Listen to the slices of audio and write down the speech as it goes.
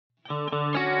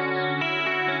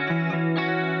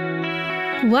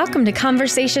Welcome to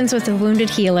Conversations with a Wounded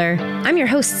Healer. I'm your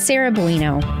host, Sarah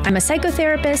Bueno. I'm a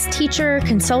psychotherapist, teacher,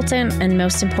 consultant, and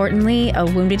most importantly, a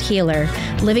wounded healer,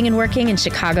 living and working in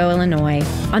Chicago, Illinois.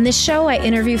 On this show, I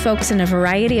interview folks in a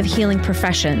variety of healing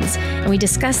professions, and we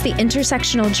discuss the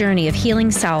intersectional journey of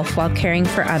healing self while caring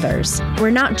for others. We're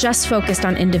not just focused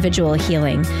on individual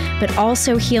healing, but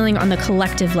also healing on the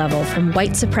collective level from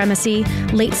white supremacy,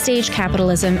 late-stage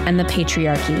capitalism, and the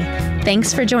patriarchy.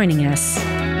 Thanks for joining us.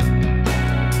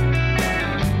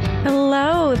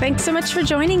 Hello, thanks so much for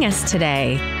joining us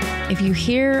today. If you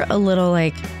hear a little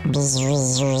like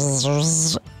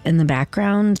in the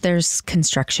background, there's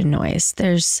construction noise.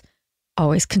 There's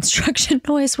always construction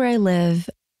noise where I live,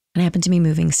 and I happen to be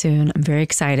moving soon. I'm very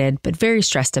excited, but very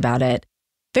stressed about it.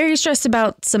 Very stressed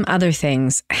about some other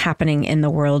things happening in the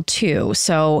world too.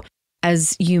 So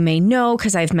as you may know,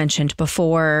 because I've mentioned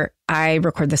before, I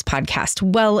record this podcast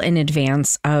well in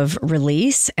advance of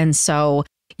release. And so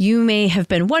you may have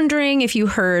been wondering, if you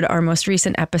heard our most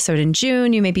recent episode in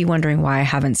June, you may be wondering why I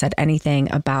haven't said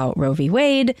anything about Roe v.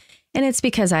 Wade. And it's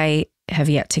because I have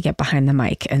yet to get behind the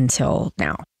mic until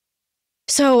now.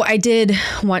 So I did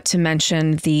want to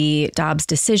mention the Dobbs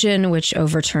decision, which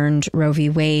overturned Roe v.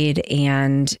 Wade.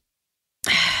 And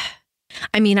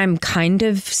I mean, I'm kind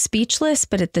of speechless,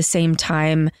 but at the same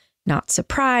time, not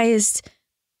surprised.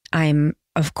 I'm,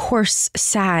 of course,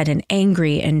 sad and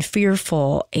angry and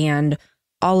fearful and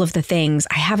all of the things.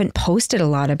 I haven't posted a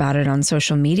lot about it on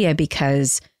social media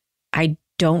because I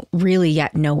don't really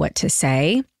yet know what to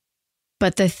say.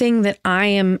 But the thing that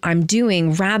I'm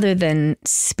doing, rather than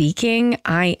speaking,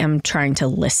 I am trying to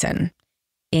listen.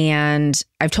 And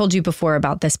I've told you before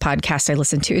about this podcast I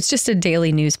listen to. It's just a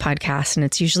daily news podcast, and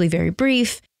it's usually very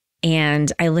brief.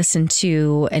 And I listened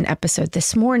to an episode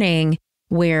this morning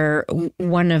where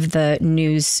one of the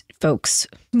news folks,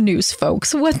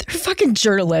 what? They're fucking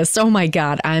journalists. Oh my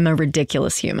God, I'm a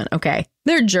ridiculous human. Okay,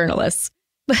 they're journalists.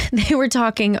 But they were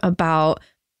talking about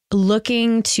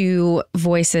looking to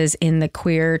voices in the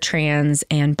queer, trans,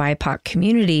 and BIPOC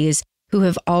communities who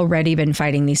have already been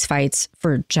fighting these fights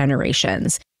for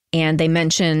generations. And they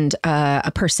mentioned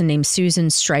a person named Susan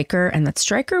Stryker, and that's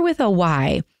Stryker with a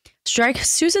Y.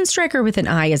 Susan Stryker with an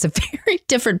I is a very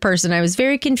different person. I was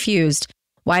very confused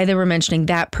why they were mentioning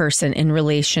that person in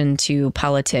relation to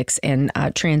politics and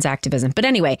trans activism. But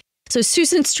anyway, so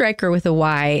Susan Stryker with a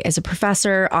Y is a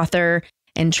professor, author,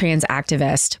 and trans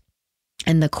activist.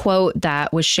 And the quote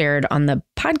that was shared on the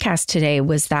podcast today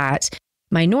was that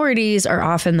minorities are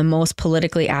often the most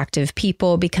politically active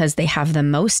people because they have the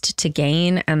most to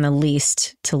gain and the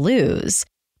least to lose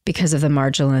because of the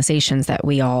marginalizations that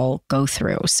we all go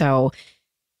through. So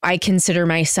I consider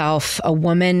myself a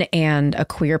woman and a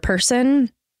queer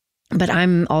person, but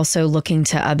I'm also looking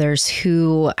to others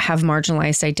who have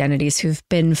marginalized identities who've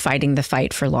been fighting the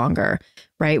fight for longer,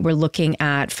 right? We're looking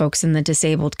at folks in the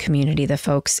disabled community, the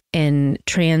folks in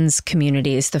trans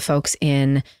communities, the folks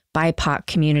in BIPOC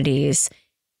communities.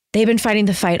 They've been fighting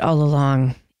the fight all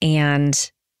along.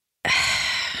 And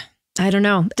I don't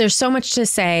know. There's so much to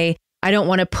say. I don't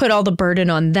want to put all the burden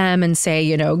on them and say,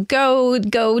 you know, go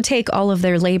take all of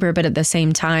their labor. But at the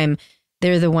same time,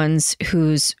 they're the ones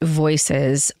whose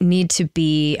voices need to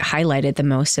be highlighted the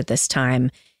most at this time.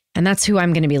 And that's who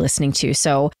I'm going to be listening to.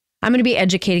 So I'm going to be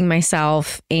educating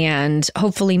myself and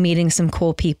hopefully meeting some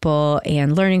cool people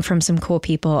and learning from some cool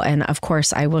people. And of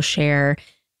course, I will share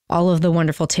all of the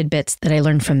wonderful tidbits that I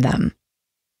learned from them.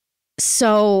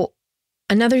 So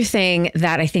another thing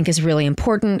that I think is really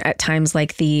important at times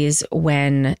like these,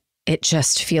 when it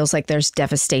just feels like there's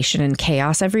devastation and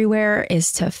chaos everywhere,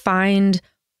 is to find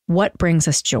what brings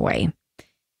us joy.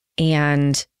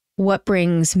 And what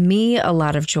brings me a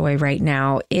lot of joy right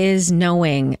now is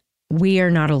knowing we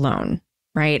are not alone,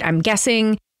 right? I'm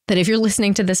guessing that if you're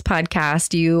listening to this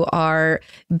podcast, you are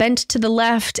bent to the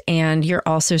left and you're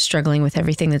also struggling with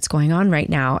everything that's going on right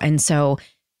now. And so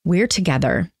we're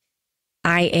together.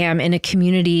 I am in a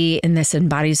community in this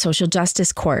embodied social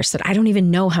justice course that I don't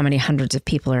even know how many hundreds of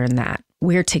people are in that.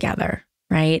 We're together,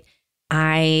 right?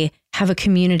 I have a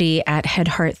community at Head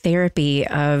Heart Therapy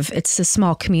it's a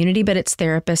small community, but it's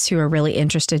therapists who are really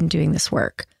interested in doing this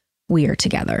work. We are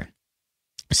together.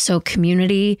 So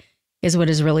community is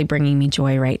what is really bringing me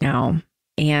joy right now.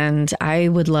 And I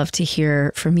would love to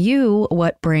hear from you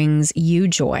what brings you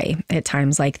joy at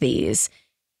times like these.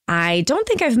 I don't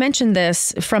think I've mentioned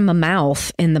this from the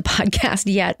mouth in the podcast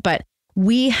yet, but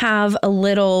we have a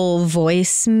little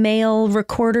voicemail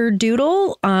recorder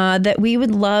doodle that we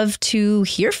would love to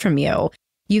hear from you.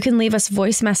 You can leave us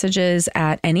voice messages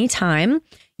at any time.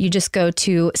 You just go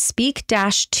to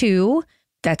speak-to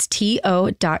That's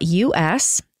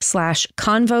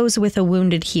to.us/convos with a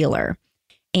wounded healer.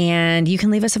 And you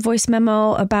can leave us a voice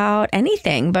memo about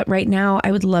anything. But right now,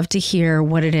 I would love to hear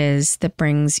what it is that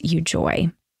brings you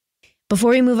joy.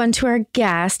 Before we move on to our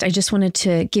guest, I just wanted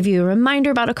to give you a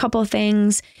reminder about a couple of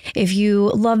things. If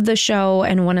you love the show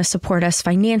and want to support us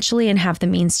financially and have the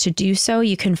means to do so,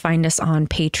 you can find us on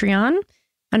Patreon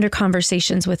under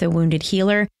Conversations with a Wounded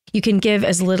Healer. You can give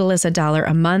as little as $1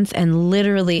 a month, and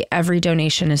literally every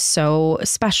donation is so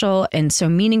special and so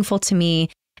meaningful to me.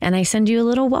 And I send you a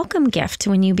little welcome gift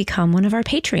when you become one of our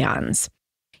Patreons.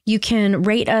 You can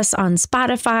rate us on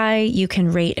Spotify. You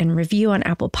can rate and review on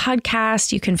Apple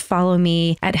Podcasts. You can follow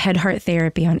me at Head Heart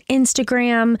Therapy on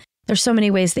Instagram. There's so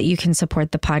many ways that you can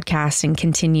support the podcast and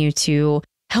continue to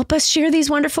help us share these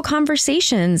wonderful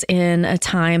conversations in a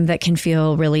time that can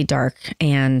feel really dark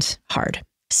and hard.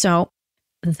 So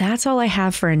that's all I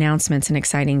have for announcements and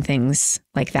exciting things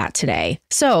like that today.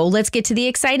 So let's get to the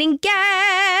exciting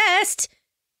guest.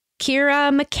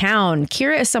 Kira Macoun.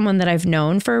 Kira is someone that I've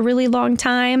known for a really long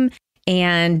time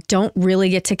and don't really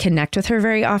get to connect with her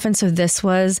very often. So this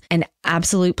was an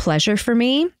absolute pleasure for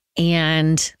me.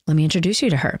 And let me introduce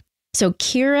you to her. So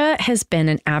Kira has been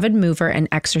an avid mover and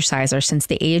exerciser since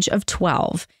the age of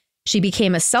 12. She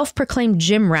became a self-proclaimed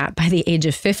gym rat by the age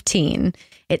of 15.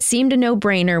 It seemed a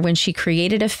no-brainer when she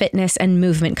created a fitness and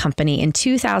movement company in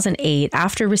 2008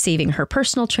 after receiving her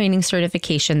personal training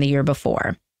certification the year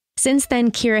before. Since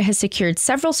then, Kira has secured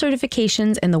several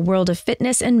certifications in the world of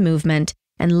fitness and movement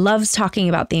and loves talking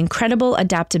about the incredible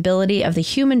adaptability of the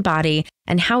human body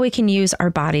and how we can use our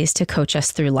bodies to coach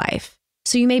us through life.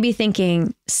 So you may be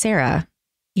thinking, Sarah,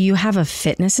 you have a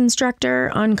fitness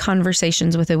instructor on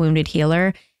Conversations with a Wounded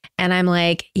Healer. And I'm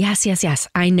like, yes,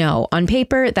 I know. On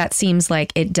paper, that seems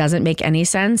like it doesn't make any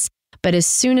sense. But as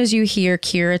soon as you hear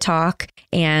Kira talk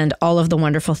and all of the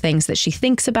wonderful things that she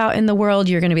thinks about in the world,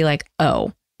 you're going to be like,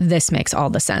 oh, this makes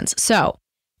all the sense. So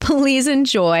please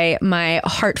enjoy my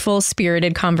heartful,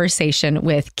 spirited conversation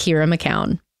with Kira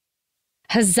Macoun.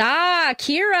 Huzzah,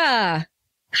 Kira!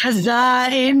 Huzzah,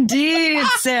 indeed,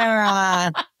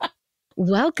 Sarah.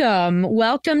 Welcome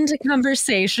to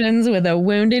Conversations with a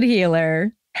Wounded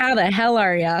Healer. How the hell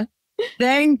are you?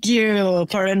 Thank you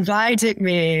for inviting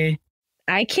me.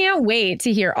 I can't wait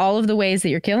to hear all of the ways that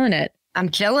you're killing it. I'm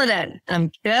killing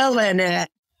it.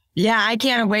 Yeah, I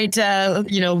can't wait to,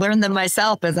 learn them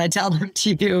myself as I tell them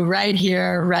to you right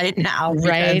here, right now.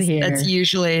 Right here. That's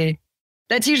usually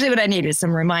what I need is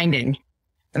some reminding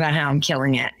about how I'm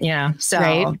killing it. So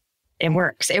right. It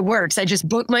works. I just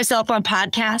book myself on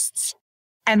podcasts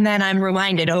and then I'm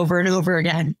reminded over and over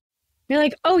again. You're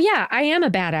like, oh yeah, I am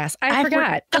a badass. I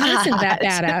forgot. Listen to that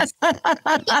badass.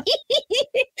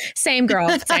 Same girl.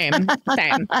 Same.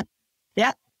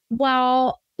 Yeah.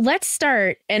 Well, let's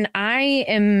start. And I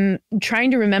am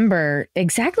trying to remember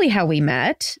exactly how we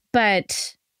met,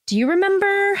 but do you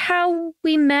remember how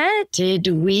we met? Did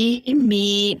we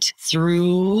meet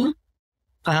through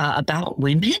About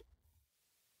Women?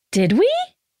 Did we?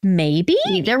 Maybe.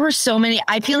 There were so many.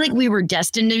 I feel like we were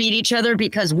destined to meet each other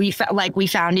because we felt like we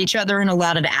found each other in a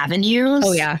lot of avenues.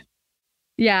 Oh, yeah.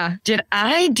 Yeah. Did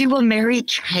I do a Mary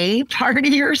Kay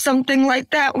party or something like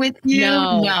that with you?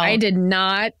 No, I did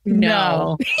not.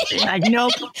 No.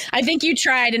 Nope. I think you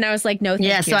tried and I was like, no,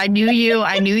 thank you. So I knew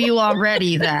you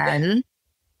already then.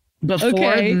 Before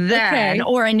then.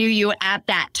 Or I knew you at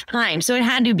that time. So it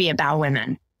had to be about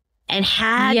women. And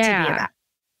had to be about.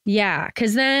 Yeah.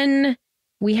 Because then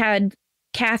we had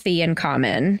Kathy in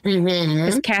common.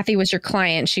 Because Kathy was your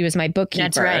client. She was my bookkeeper.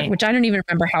 That's right. Which I don't even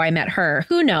remember how I met her.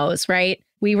 Who knows, right?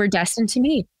 We were destined to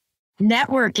meet.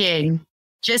 Networking.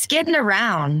 Just getting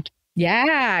around.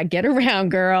 Yeah. Get around,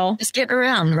 girl. Just getting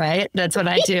around, right? That's what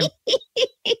I do.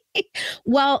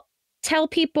 Well, tell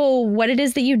people what it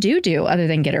is that you do other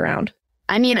than get around.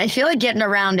 I mean, I feel like getting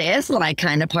around is like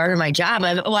kind of part of my job.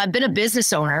 I've been a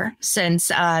business owner since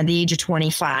the age of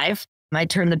 25. I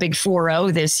turned the big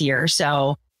 4-0 this year.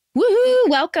 So woohoo!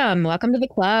 Welcome to the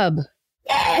club.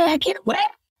 Yeah, I can't wait.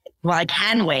 Well, I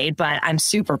can wait, but I'm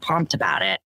super pumped about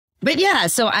it. But yeah,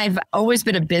 so I've always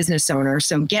been a business owner.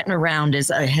 So getting around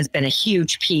has been a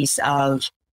huge piece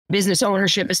of business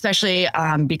ownership, especially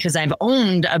because I've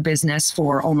owned a business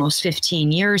for almost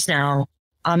 15 years now.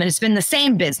 And it's been the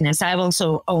same business. I've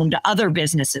also owned other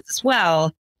businesses as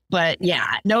well. But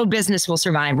yeah, no business will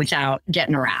survive without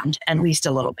getting around, at least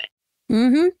a little bit.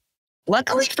 Mm-hmm.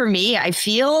 Luckily for me, I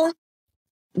feel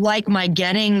like my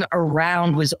getting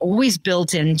around was always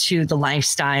built into the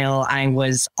lifestyle I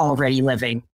was already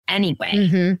living anyway.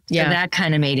 Mm-hmm. Yeah. So that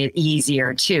kind of made it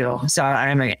easier too. So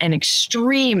I'm an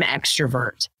extreme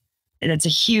extrovert. That's a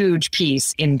huge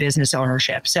piece in business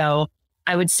ownership. So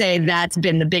I would say that's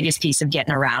been the biggest piece of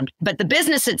getting around. But the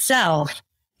business itself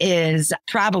is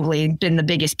probably been the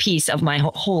biggest piece of my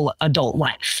whole adult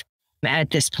life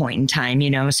at this point in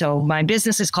time, So my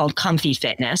business is called Comfy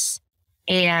Fitness,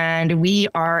 and we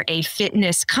are a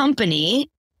fitness company.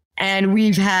 And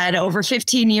we've had over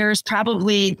 15 years,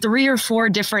 probably 3 or 4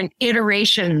 different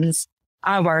iterations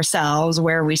of ourselves.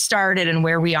 Where we started and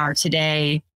where we are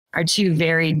today are 2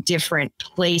 very different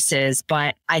places.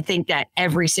 But I think that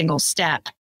every single step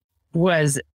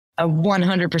was a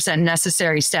 100%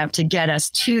 necessary step to get us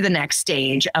to the next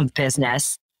stage of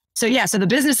business. So the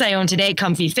business I own today,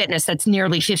 Comfy Fitness, that's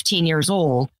nearly 15 years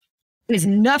old, is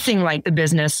nothing like the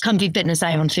business Comfy Fitness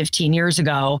I owned 15 years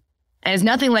ago. And it's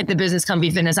nothing like the business Comfy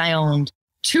Fitness I owned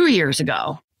 2 years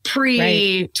ago,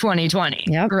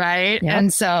 pre-2020, right? Yep.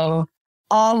 And so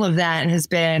all of that has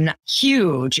been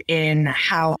huge in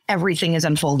how everything is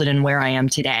unfolded and where I am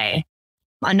today.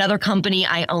 Another company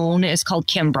I own is called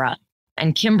Kimbra.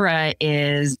 And Kimbra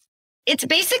it's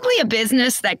basically a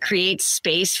business that creates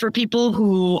space for people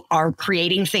who are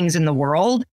creating things in the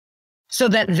world so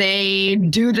that they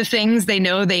do the things they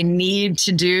know they need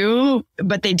to do,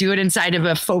 but they do it inside of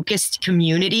a focused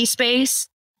community space.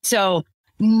 So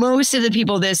most of the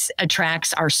people this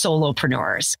attracts are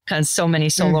solopreneurs, because so many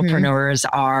solopreneurs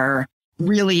are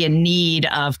really in need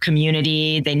of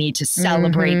community. They need to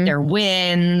celebrate their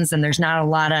wins, and there's not a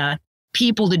lot of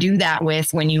people to do that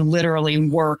with when you literally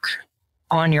work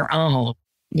on your own.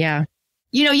 Yeah.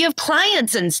 You have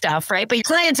clients and stuff, right? But your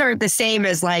clients aren't the same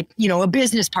as a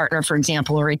business partner, for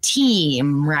example, or a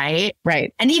team, right?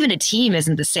 Right. And even a team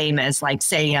isn't the same as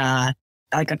say a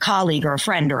colleague or a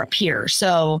friend or a peer.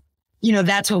 So,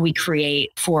 that's what we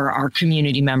create for our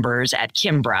community members at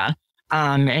Kimbra,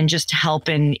 and just help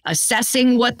in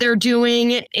assessing what they're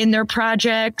doing in their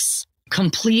projects,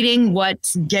 completing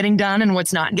what's getting done and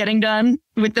what's not getting done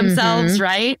with themselves,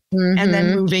 right? And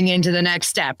then moving into the next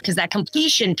step, because that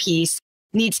completion piece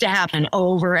needs to happen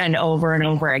over and over and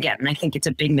over again. And I think it's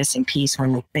a big missing piece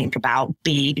when we think about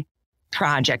big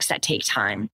projects that take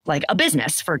time, like a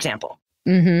business, for example.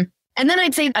 And then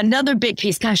I'd say another big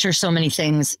piece, gosh, there's so many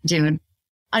things, dude.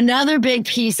 Another big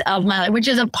piece of my life, which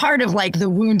is a part of the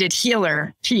wounded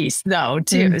healer piece though,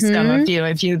 too. So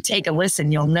if you take a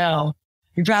listen, you'll know.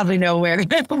 You probably know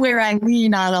where I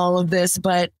lean on all of this,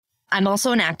 but I'm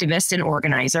also an activist and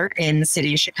organizer in the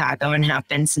city of Chicago and have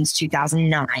been since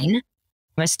 2009.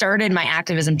 I started my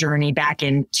activism journey back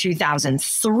in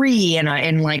 2003 in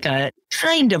a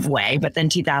kind of way, but then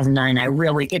 2009, I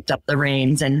really picked up the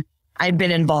reins, and I've been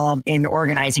involved in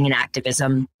organizing and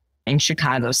activism in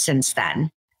Chicago since then.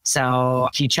 So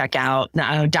if you check out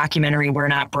the documentary, We're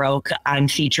Not Broke, I'm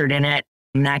featured in it.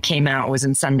 And that came out, was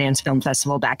in Sundance Film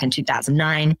Festival back in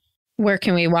 2009. Where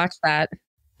can we watch that?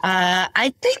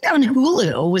 I think on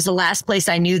Hulu was the last place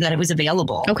I knew that it was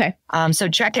available. Okay. So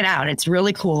check it out. It's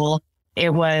really cool.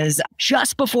 It was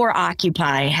just before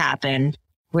Occupy happened,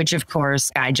 which of course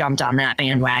I jumped on that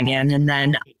bandwagon, and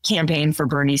then campaigned for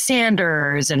Bernie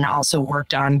Sanders, and also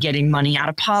worked on getting money out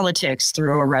of politics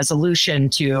through a resolution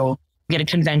to get a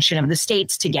convention of the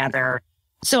states together.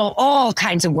 So all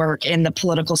kinds of work in the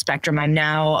political spectrum. I'm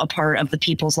now a part of the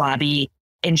People's Lobby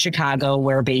in Chicago,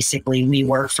 where basically we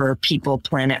work for people,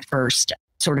 planet first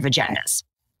sort of agendas.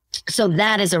 So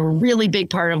that is a really big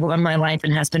part of my life,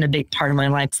 and has been a big part of my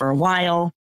life for a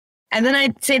while. And then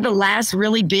I'd say the last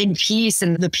really big piece,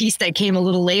 and the piece that came a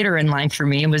little later in life for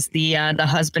me, was the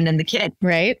husband and the kid.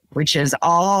 Right. Which is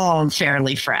all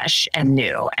fairly fresh and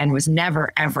new, and was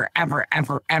never, ever, ever,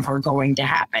 ever, ever going to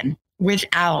happen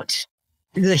without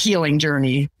the healing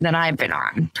journey that I've been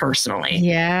on personally.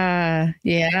 Yeah.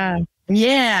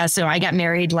 So I got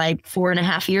married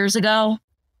 4.5 years ago,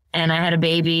 and I had a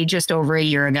baby just over a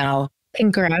year ago.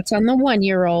 Congrats on the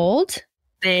 1-year-old.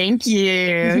 Thank you.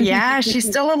 Yeah, she's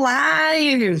still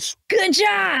alive. Good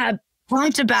job.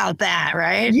 Pumped about that,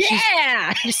 right?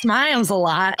 Yeah. She smiles a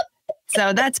lot.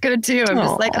 So that's good too. I'm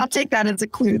just I'll take that as a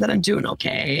clue that I'm doing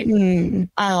okay.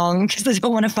 Because I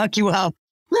don't want to fuck you up.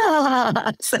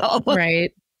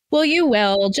 Right. Well, you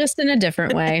will, just in a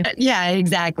different way. Yeah,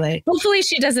 exactly. Hopefully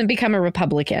she doesn't become a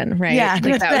Republican, right? Yeah,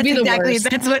 that would be the worst.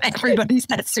 That's what everybody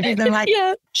says to me. They're like,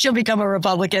 yeah, she'll become a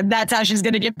Republican. That's how she's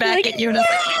going to get back at you. No!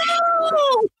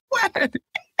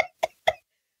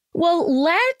 Well,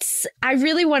 I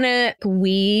really want to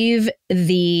weave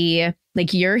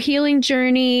your healing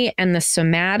journey and the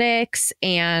somatics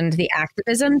and the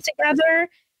activism together.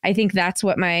 I think that's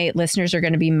what my listeners are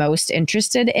going to be most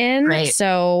interested in. Right.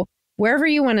 So wherever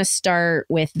you want to start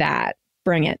with that,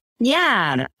 bring it.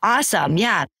 Yeah. Awesome.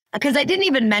 Yeah. because I didn't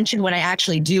even mention what I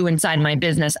actually do inside my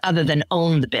business other than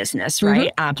own the business,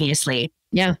 right? Obviously.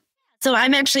 Yeah. So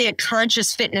I'm actually a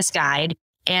conscious fitness guide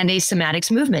and a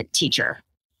somatics movement teacher.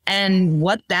 And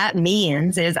what that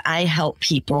means is I help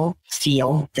people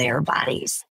feel their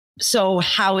bodies. So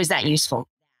how is that useful?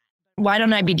 Why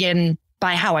don't I begin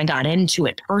by how I got into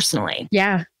it personally?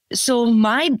 Yeah. So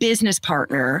my business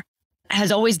partner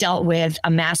has always dealt with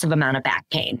a massive amount of back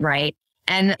pain, right?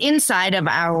 And inside of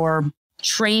our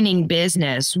training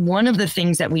business, one of the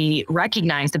things that we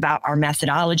recognized about our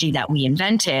methodology that we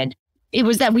invented, it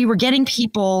was that we were getting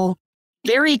people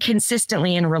very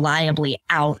consistently and reliably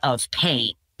out of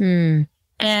pain.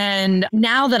 And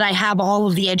now that I have all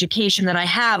of the education that I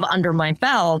have under my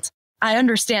belt, I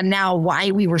understand now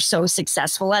why we were so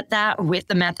successful at that with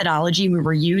the methodology we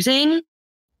were using.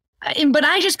 But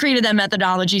I just created that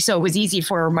methodology so it was easy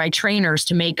for my trainers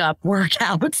to make up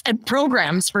workouts and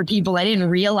programs for people. I didn't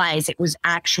realize it was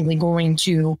actually going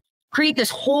to create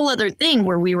this whole other thing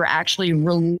where we were actually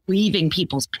relieving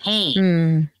people's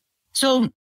pain. So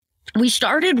we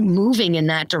started moving in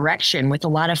that direction with a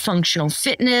lot of functional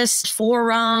fitness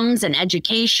forums and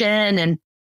education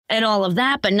and all of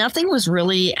that. But nothing was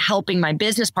really helping my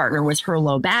business partner with her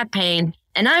low back pain.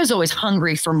 And I was always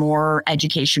hungry for more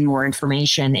education, more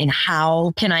information in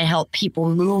how can I help people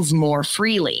move more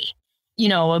freely. You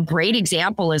know, a great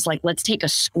example is like, let's take a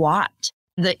squat.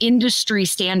 The industry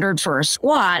standard for a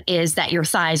squat is that your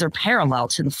thighs are parallel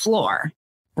to the floor,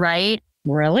 right?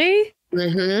 Really?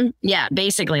 Yeah,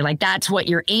 basically, like that's what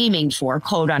you're aiming for,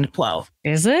 quote unquote.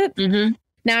 Is it?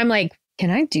 Now I'm like,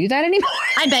 can I do that anymore?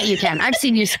 I bet you can. I've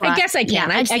seen you squat. I guess I can.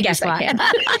 Yeah, I guess I can.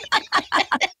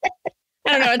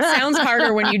 I don't know. It sounds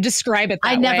harder when you describe it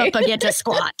that way. I never forget to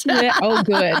squat. Oh,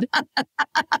 good.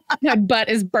 My butt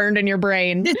is burned in your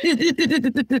brain.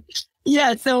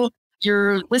 Yeah. So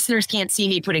your listeners can't see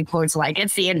me putting quotes like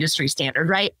it's the industry standard,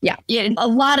 right? Yeah. A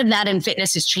lot of that in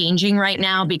fitness is changing right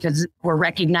now because we're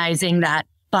recognizing that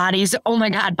bodies, oh my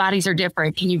God, bodies are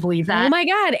different. Can you believe that? Oh my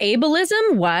God.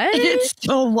 Ableism? What? It's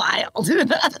so wild.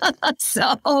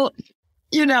 So,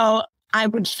 you know, I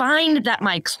would find that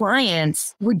my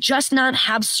clients would just not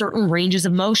have certain ranges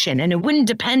of motion and it wouldn't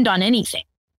depend on anything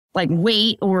like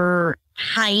weight or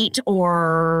height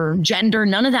or gender.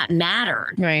 None of that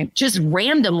mattered. Right. Just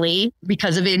randomly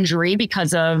because of injury,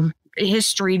 because of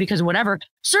history, because of whatever,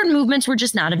 certain movements were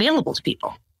just not available to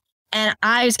people. And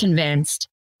I was convinced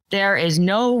there is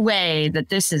no way that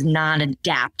this is not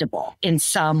adaptable in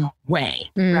some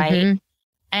way. Right.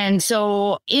 And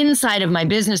so inside of my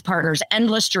business partner's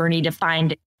endless journey to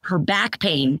find her back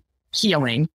pain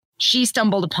healing, she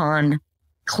stumbled upon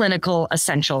clinical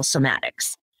essential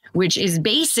somatics, which is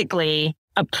basically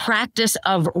a practice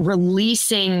of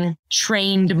releasing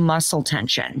trained muscle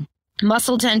tension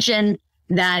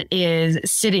that is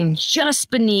sitting just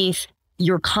beneath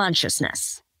your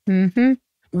consciousness.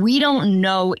 We don't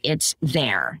know it's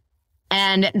there.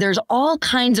 And there's all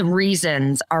kinds of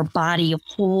reasons our body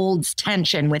holds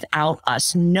tension without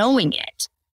us knowing it.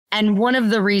 And one of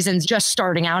the reasons, just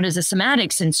starting out as a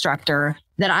somatics instructor,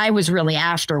 that I was really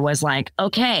after was like,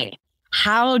 okay,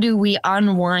 how do we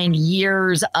unwind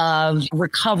years of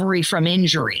recovery from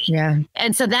injury? Yeah.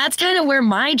 And so that's kind of where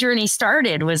my journey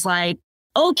started, was like,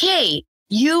 okay,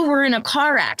 you were in a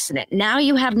car accident. Now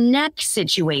you have neck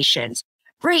situations.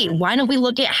 Great. Why don't we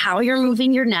look at how you're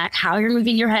moving your neck, how you're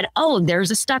moving your head? Oh,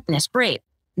 there's a stuckness. Great.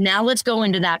 Now let's go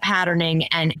into that patterning,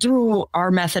 and through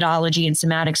our methodology in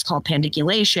somatics called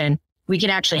pandiculation, we can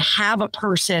actually have a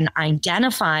person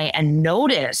identify and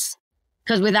notice,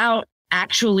 because without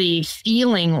actually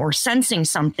feeling or sensing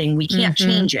something, we can't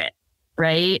change it.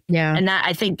 Right. Yeah. And that,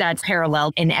 I think that's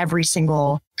parallel in every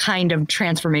single kind of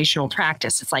transformational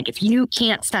practice. It's like, if you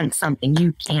can't sense something,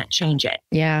 you can't change it.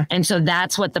 Yeah. And so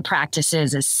that's what the practice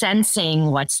is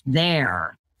sensing what's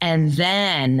there and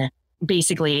then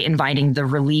basically inviting the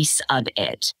release of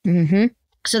it.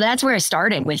 So that's where I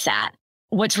started with that.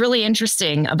 What's really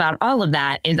interesting about all of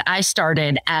that is I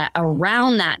started at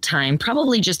around that time,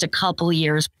 probably just a couple of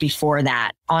years before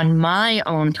that, on my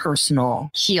own personal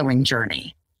healing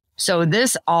journey. So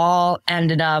this all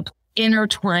ended up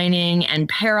intertwining and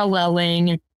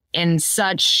paralleling in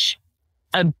such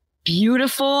a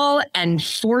beautiful and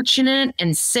fortunate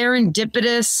and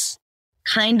serendipitous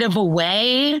kind of a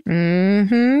way.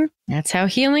 That's how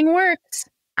healing works.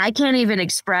 I can't even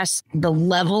express the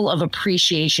level of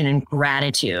appreciation and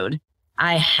gratitude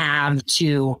I have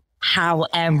to how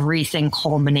everything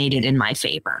culminated in my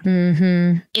favor.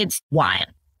 It's wild.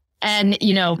 And,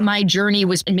 you know, my journey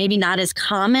was maybe not as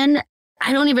common.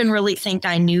 I don't even really think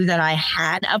I knew that I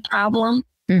had a problem.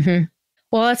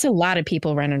 Well, that's a lot of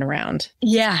people running around.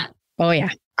 Yeah. Oh, yeah.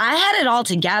 I had it all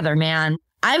together, man.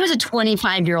 I was a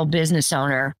 25-year-old business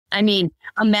owner. I mean,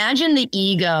 imagine the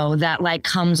ego that like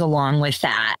comes along with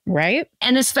that. Right.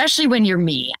 And especially when you're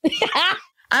me.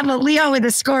 I'm a Leo with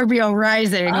a Scorpio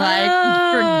rising.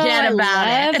 Forget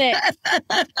about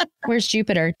it. Where's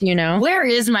Jupiter? Do you know? Where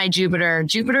is my Jupiter?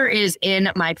 Jupiter is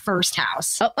in my first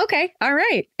house. Oh, okay. All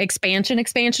right. Expansion.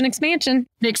 Makes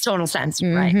total sense,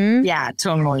 Mm-hmm. right? Yeah,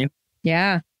 totally.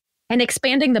 Yeah. And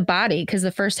expanding the body, because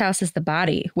the first house is the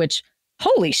body, which,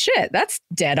 holy shit, that's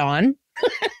dead on.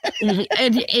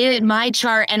 My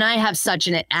chart, and I have such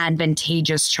an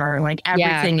advantageous chart. Like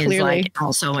everything is like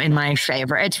also in my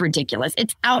favor. It's ridiculous.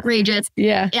 It's outrageous.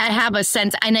 Yeah. I have a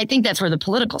sense, and I think that's where the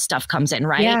political stuff comes in,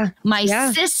 right? Yeah. My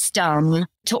system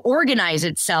to organize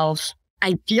itself,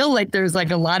 I feel like there's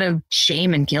like a lot of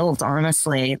shame and guilt,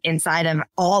 honestly, inside of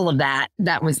all of that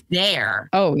was there.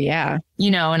 Oh, yeah.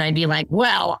 You know, and I'd be like,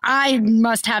 well, I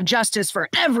must have justice for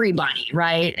everybody,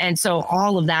 right? And so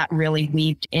all of that really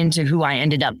weaved into who I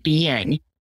ended up being.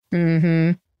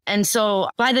 Mm-hmm. And so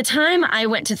by the time I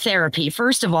went to therapy,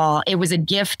 first of all, it was a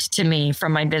gift to me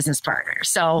from my business partner.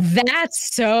 So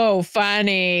that's so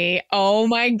funny. Oh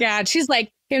my God. She's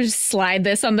like, here, just slide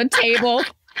this on the table.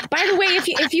 By the way,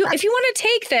 if you want to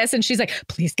take this, and she's like,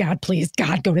 please God,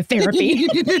 go to therapy.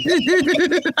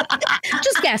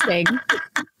 Just guessing.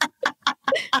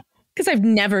 Because I've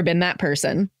never been that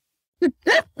person.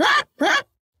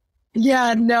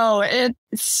 Yeah, no, it's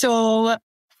so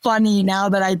funny now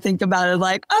that I think about it.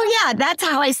 Like, oh yeah, that's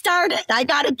how I started. I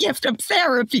got a gift of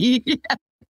therapy.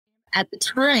 At the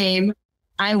time,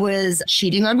 I was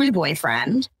cheating on my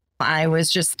boyfriend. I was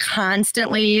just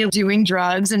constantly doing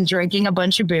drugs and drinking a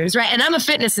bunch of booze, right? And I'm a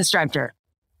fitness instructor.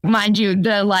 Mind you,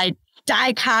 the like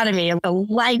dichotomy of the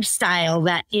lifestyle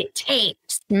that it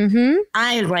takes. Mm-hmm.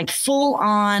 I was like full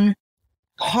on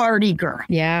party girl.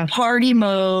 Yeah. Party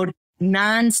mode,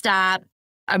 nonstop.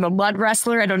 I'm a mud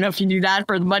wrestler. I don't know if you knew that,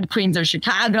 for the Mud Queens of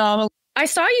Chicago. I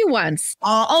saw you once.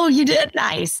 Oh, you did?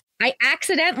 Nice. I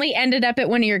accidentally ended up at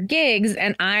one of your gigs,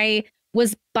 and I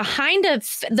was behind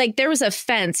there was a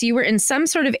fence. You were in some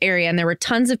sort of area, and there were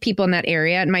tons of people in that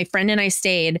area. And my friend and I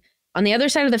stayed on the other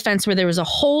side of the fence where there was a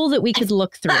hole that we could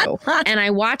look through. And I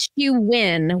watched you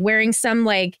win wearing some,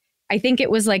 like, I think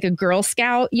it was like a Girl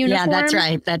Scout uniform.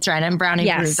 Yeah, that's right. I'm Brownie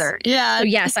Bruiser. Yeah. So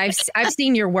yes, I've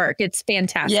seen your work. It's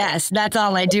fantastic. Yes, that's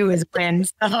all I do is win.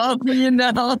 So, you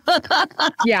know.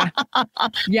 Yeah.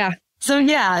 Yeah. So,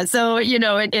 you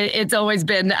know, it's always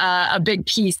been a big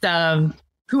piece of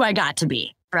who I got to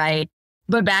be, right?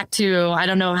 But back to, I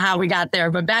don't know how we got there,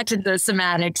 but back to the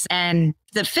somatics and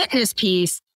the fitness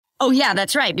piece. Oh, yeah,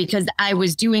 that's right. Because I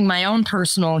was doing my own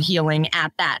personal healing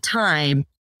at that time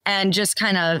and just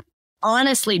kind of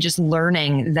honestly just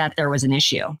learning that there was an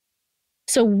issue.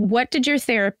 So what did your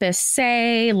therapist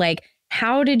say? Like,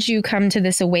 how did you come to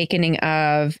this awakening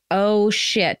of, oh,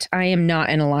 shit, I am not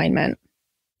in alignment?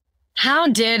 How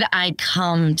did I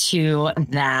come to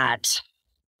that?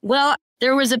 Well,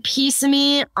 there was a piece of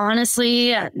me,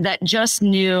 honestly, that just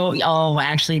knew, oh,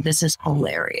 actually, this is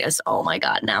hilarious. Oh, my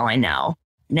God. Now I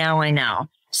know.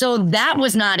 So that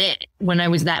was not it when I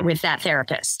was with that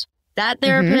therapist. That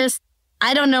therapist,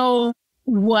 I don't know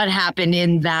what happened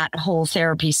in that whole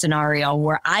therapy scenario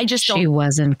where I just don't. She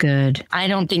wasn't good. I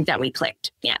don't think that we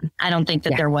clicked. Yeah. I don't think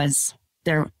that there was.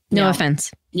 No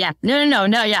offense. Yeah. No.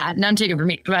 Yeah. None taken for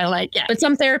me. But But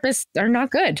some therapists are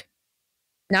not good.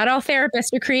 Not all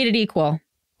therapists are created equal.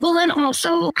 Well, then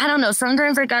also, I don't know.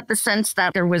 Sometimes I got the sense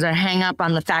that there was a hang up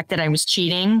on the fact that I was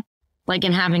cheating, like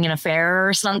in having an affair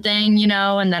or something, you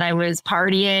know, and that I was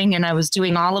partying and I was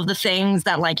doing all of the things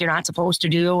that like you're not supposed to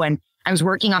do. And I was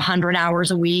working 100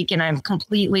 hours a week and I'm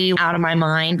completely out of my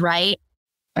mind, right?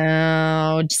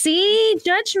 Oh, see,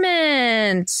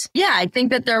 judgment. Yeah, I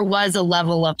think that there was a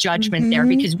level of judgment there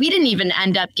because we didn't even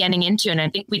end up getting into, and I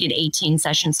think we did 18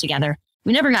 sessions together.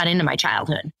 We never got into my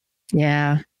childhood.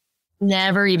 Yeah.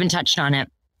 Never even touched on it,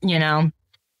 you know?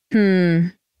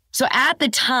 So at the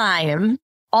time,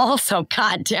 also,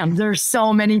 goddamn, there's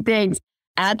so many things.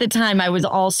 At the time, I was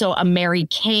also a Mary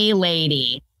Kay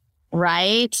lady,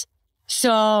 right?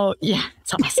 So, yeah,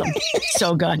 it's awesome.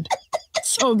 So good.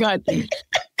 So good.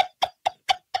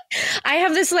 I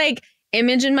have this like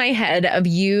image in my head of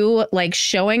you like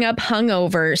showing up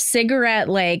hungover, cigarette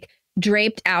like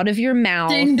draped out of your mouth.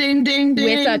 Ding, ding, ding, ding.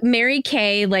 With a Mary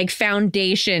Kay like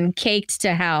foundation caked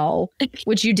to hell,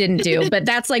 which you didn't do. But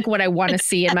that's like what I want to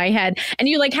see in my head. And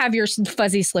you like have your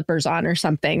fuzzy slippers on or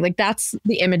something. Like that's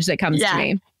the image that comes to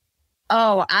me.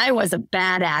 Oh, I was a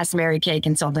badass Mary Kay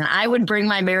consultant. I would bring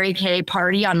my Mary Kay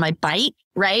party on my bike,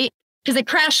 right? because I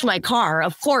crashed my car,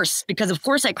 of course,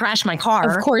 I crashed my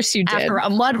car. Of course you did. After a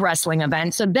mud wrestling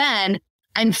event. So then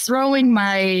I'm throwing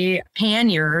my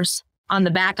panniers on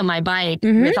the back of my bike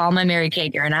with all my Mary Kay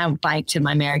gear. And I would bike to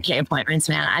my Mary Kay appointments,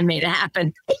 man. I made it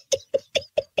happen.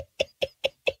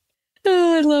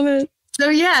 Oh, I love it. So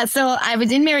yeah, so I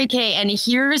was in Mary Kay, and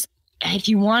here's, if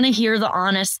you want to hear the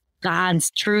honest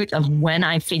God's truth of when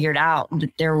I figured out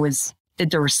that there was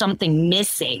something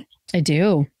missing. I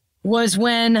do. Was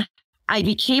when I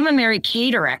became a Mary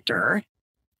Kay director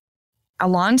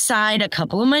alongside a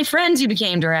couple of my friends who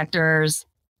became directors.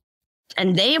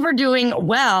 And they were doing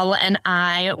well, and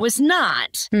I was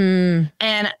not. And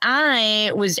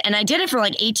I did it for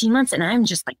like 18 months, and I'm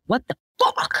just like, what the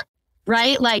fuck?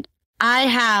 Right? Like, I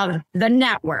have the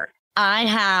network. I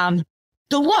have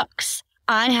the looks.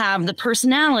 I have the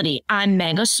personality. I'm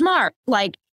mega smart.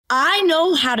 Like, I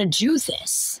know how to do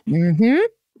this.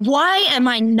 Why am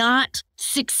I not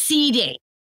succeeding?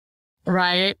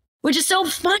 Right? Which is so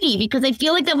funny, because I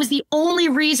feel like that was the only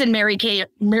reason Mary Kay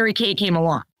came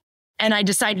along. And I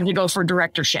decided to go for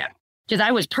directorship, because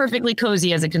I was perfectly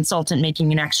cozy as a consultant,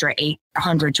 making an extra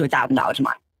 $800 to $1,000 a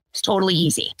month. It's totally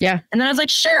easy. Yeah. And then I was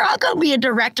like, sure, I'll go be a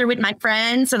director with my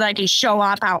friends so that I can show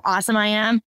off how awesome I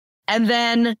am. And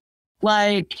then,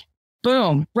 like,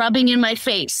 boom, rubbing in my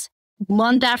face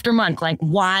month after month. Like,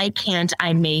 why can't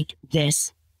I make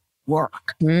this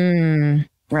work?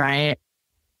 Right.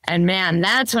 And man,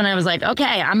 that's when I was like,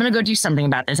 okay, I'm going to go do something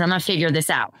about this. I'm going to figure this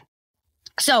out.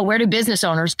 So where do business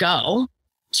owners go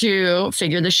to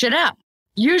figure this shit out?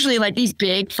 Usually like these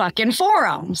big fucking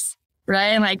forums,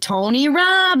 right? Like Tony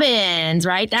Robbins,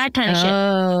 right? That kind of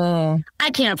shit. I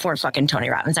can't afford fucking Tony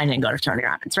Robbins. I didn't go to Tony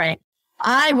Robbins, right?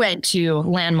 I went to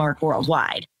Landmark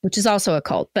Worldwide. Which is also a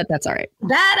cult, but that's all right.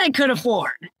 That I could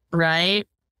afford, right?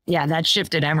 Yeah, that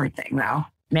shifted everything though.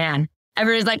 Man,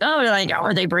 everybody's like, oh,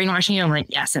 are they brainwashing you? I'm like,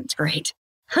 yes, it's great.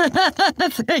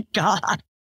 Thank God.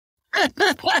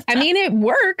 I mean, it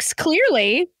works,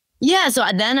 clearly. Yeah, so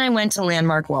then I went to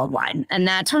Landmark Worldwide, and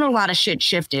that's when a lot of shit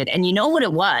shifted. And you know what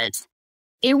it was?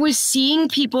 It was seeing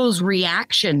people's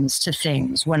reactions to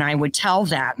things when I would tell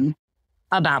them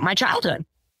about my childhood.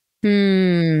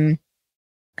 And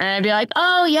I'd be like,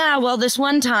 oh, yeah, well, this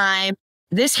one time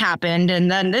this happened,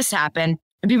 and then this happened.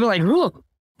 And people are like, ooh,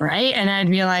 right? And I'd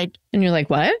be like... And you're like,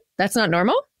 what? That's not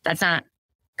normal? That's not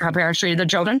how parents treated their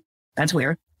children? That's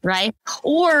weird. Right?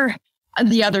 Or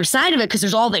the other side of it, because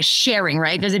there's all this sharing,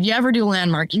 right? Because if you ever do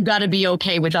Landmark, you got to be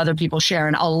okay with other people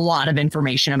sharing a lot of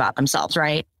information about themselves,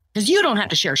 right? Because you don't have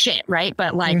to share shit, right?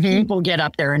 But like people get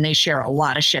up there and they share a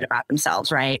lot of shit about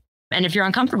themselves, right? And if you're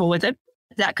uncomfortable with it,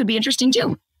 that could be interesting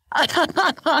too.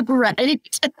 Right?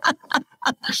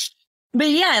 But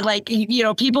yeah, like, you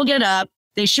know, people get up,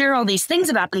 they share all these things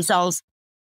about themselves.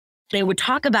 They would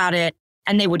talk about it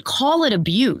and they would call it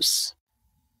abuse.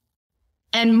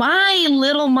 And my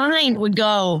little mind would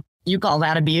go, you call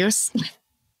that abuse?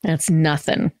 That's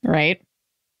nothing, right?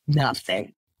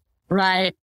 Nothing.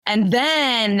 Right. And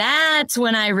then that's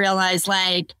when I realized,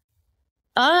 like,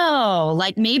 oh,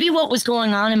 like maybe what was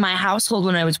going on in my household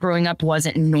when I was growing up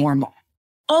wasn't normal.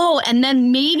 Oh, and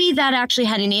then maybe that actually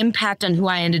had an impact on who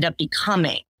I ended up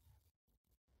becoming.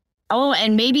 Oh,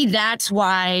 and maybe that's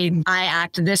why I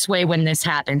act this way when this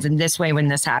happens and this way when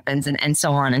this happens and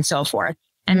so on and so forth.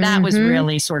 And that was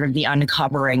really sort of the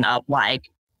uncovering of like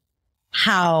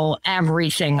how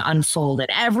everything unfolded.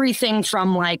 Everything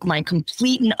from like my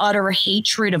complete and utter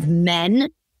hatred of men,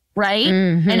 right?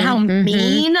 And how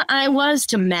mean I was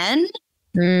to men.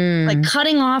 Like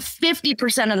cutting off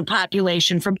 50% of the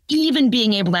population from even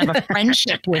being able to have a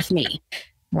friendship with me.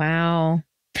 Wow.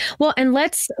 Well, and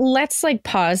let's like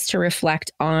pause to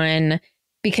reflect on,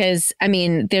 because I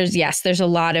mean, there's a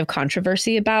lot of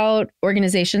controversy about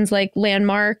organizations like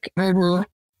Landmark.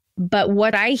 But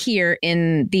what I hear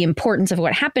in the importance of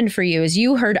what happened for you is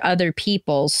you heard other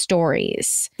people's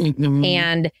stories.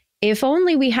 And if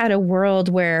only we had a world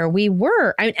where we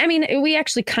were, I mean, we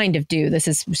actually kind of do. This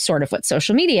is sort of what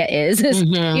social media is,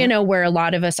 you know, where a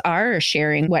lot of us are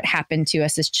sharing what happened to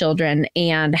us as children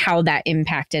and how that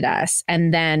impacted us.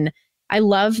 And then I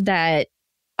love that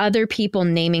other people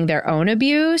naming their own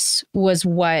abuse was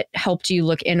what helped you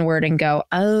look inward and go,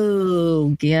 oh,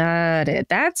 got it.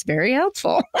 That's very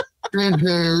helpful.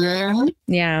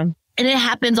 Yeah. And it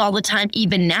happens all the time,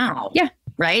 even now. Yeah.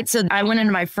 Right. So I went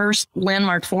into my first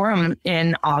Landmark forum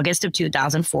in August of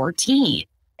 2014.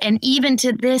 And even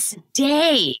to this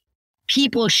day,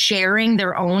 people sharing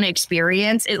their own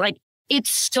experience, it's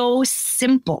so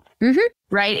simple.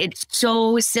 Right. It's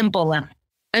so simple. I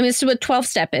mean, it's what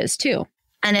 12-step is too.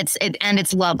 And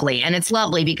it's lovely. And it's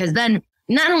lovely because then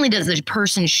not only does the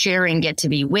person sharing get to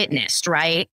be witnessed,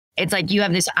 right? It's like you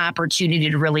have this opportunity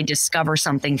to really discover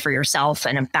something for yourself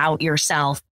and about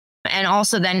yourself. And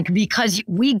also then because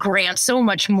we grant so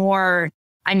much more,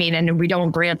 I mean, and we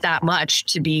don't grant that much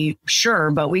to be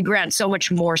sure, but we grant so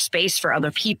much more space for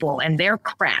other people and their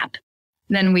crap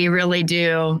than we really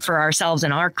do for ourselves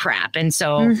and our crap. And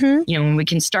so, you know, when we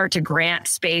can start to grant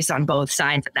space on both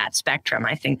sides of that spectrum,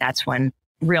 I think that's when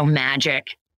real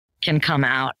magic can come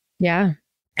out. Yeah.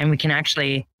 And we can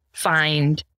actually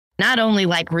find not only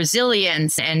like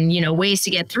resilience and, you know, ways to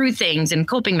get through things and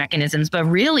coping mechanisms, but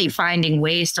really finding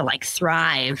ways to like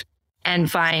thrive and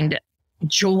find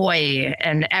joy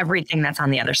and everything that's on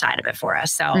the other side of it for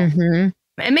us. So,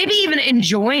 and maybe even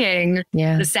enjoying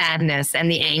the sadness and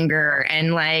the anger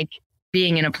and like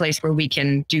being in a place where we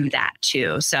can do that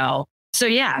too. So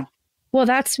yeah. Well,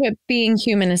 that's what being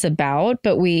human is about,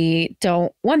 but we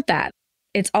don't want that.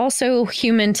 It's also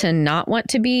human to not want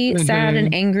to be sad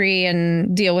and angry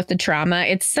and deal with the trauma.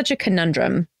 It's such a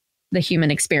conundrum, the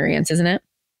human experience, isn't it?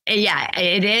 Yeah,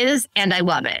 it is. And I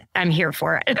love it. I'm here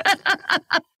for it.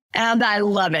 And I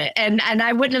love it. And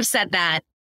I wouldn't have said that.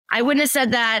 I wouldn't have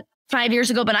said that 5 years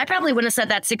ago, but I probably wouldn't have said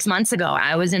that 6 months ago.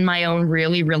 I was in my own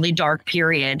really, really dark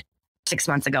period 6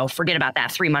 months ago. Forget about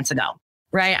that. 3 months ago.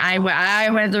 Right. I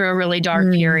went through a really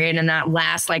dark period, and that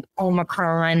last like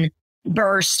Omicron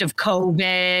burst of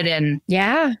COVID and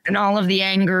all of the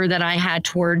anger that I had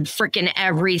toward freaking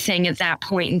everything at that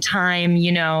point in time,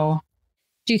 you know.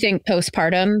 Do you think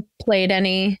postpartum played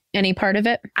any part of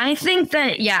it? I think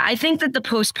that the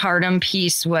postpartum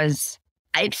piece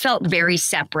it felt very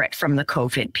separate from the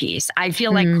COVID piece. I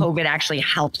feel like COVID actually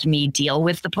helped me deal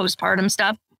with the postpartum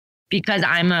stuff because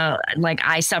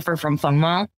I suffer from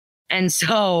FOMO. And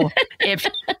so if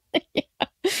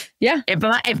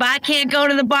I can't go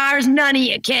to the bars, none of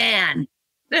you can.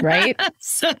 Right.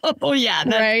 So yeah,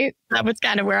 that was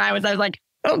kind of where I was. I was like,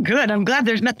 oh, good. I'm glad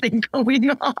there's nothing going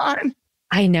on.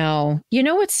 I know. You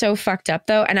know what's so fucked up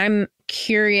though? And I'm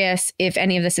curious if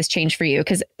any of this has changed for you,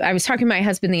 because I was talking to my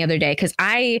husband the other day, because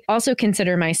I also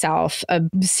consider myself a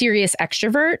serious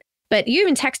extrovert. But you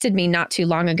even texted me not too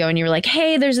long ago and you were like,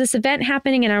 hey, there's this event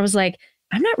happening. And I was like,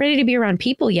 I'm not ready to be around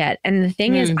people yet. And the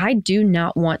thing is, I do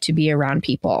not want to be around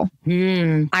people.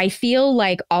 I feel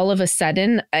like all of a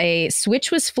sudden a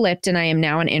switch was flipped and I am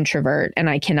now an introvert and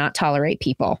I cannot tolerate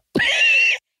people.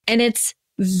 And it's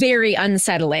very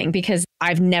unsettling because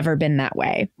I've never been that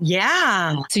way.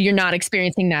 Yeah. So you're not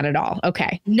experiencing that at all.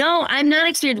 Okay. No, I'm not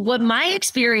experiencing. What my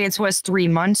experience was 3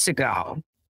 months ago.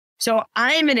 So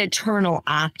I'm an eternal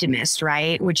optimist,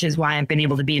 right? Which is why I've been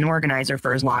able to be an organizer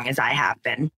for as long as I have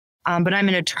been. But I'm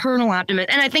an eternal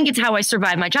optimist. And I think it's how I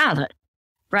survived my childhood,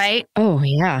 right? Oh,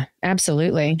 yeah,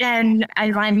 absolutely. And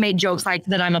I've made jokes like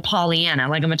that I'm a Pollyanna,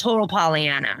 like I'm a total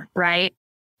Pollyanna, right?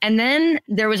 And then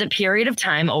there was a period of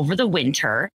time over the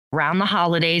winter, around the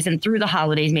holidays and through the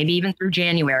holidays, maybe even through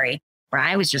January, where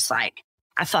I was just like,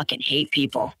 I fucking hate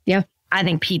people. Yeah. I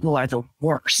think people are the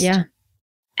worst. Yeah.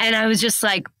 And I was just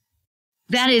like,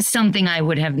 that is something I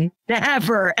would have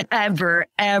never, ever,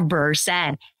 ever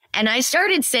said. And I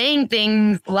started saying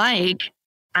things like,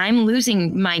 I'm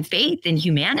losing my faith in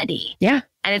humanity. Yeah.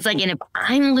 And it's like, and if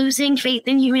I'm losing faith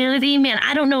in humanity, man,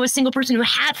 I don't know a single person who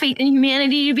had faith in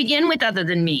humanity to begin with other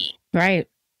than me. Right.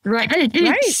 Right.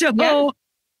 So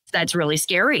that's really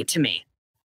scary to me.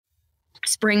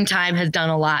 Springtime has done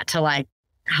a lot to like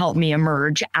help me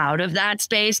emerge out of that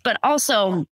space. But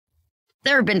also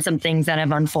there have been some things that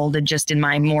have unfolded just in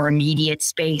my more immediate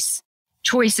space,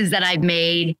 choices that I've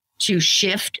made to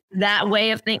shift that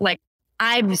way of thinking. Like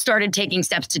I've started taking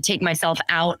steps to take myself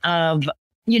out of,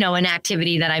 you know, an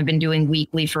activity that I've been doing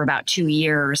weekly for about 2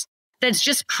 years. That's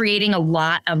just creating a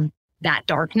lot of that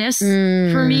darkness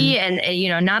for me. And, you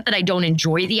know, not that I don't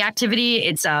enjoy the activity.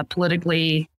 It's a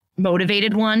politically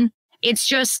motivated one. It's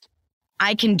just,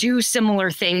 I can do similar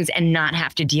things and not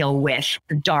have to deal with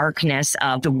the darkness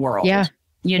of the world. Yeah.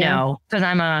 You know, because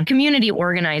I'm a community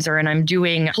organizer and I'm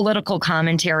doing political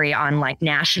commentary on like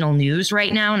national news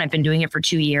right now. And I've been doing it for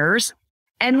 2 years.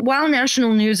 And while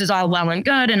national news is all well and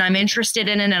good and I'm interested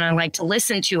in it and I like to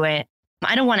listen to it,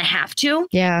 I don't want to have to.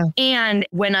 Yeah. And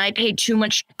when I pay too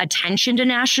much attention to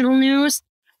national news,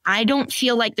 I don't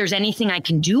feel like there's anything I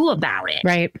can do about it.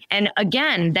 Right. And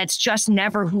again, that's just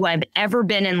never who I've ever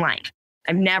been in life.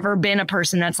 I've never been a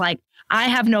person that's like, I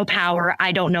have no power.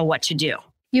 I don't know what to do.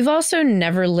 You've also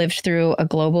never lived through a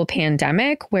global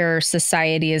pandemic where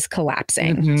society is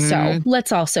collapsing. So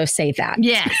let's also say that.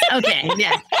 Yes. Okay.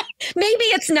 Yeah. Maybe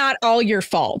it's not all your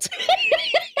fault.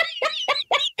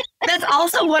 That's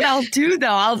also what I'll do, though.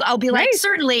 I'll be like,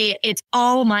 certainly it's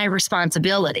all my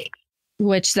responsibility.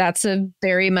 Which that's a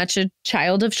very much a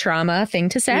child of trauma thing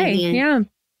to say. Mm-hmm. Yeah.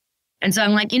 And so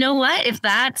I'm like, you know what? If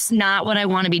that's not what I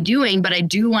want to be doing, but I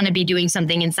do want to be doing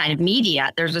something inside of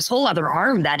media, there's this whole other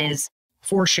arm that is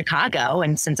for Chicago.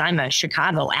 And since I'm a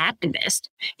Chicago activist,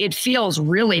 it feels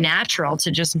really natural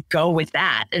to just go with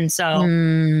that. And so,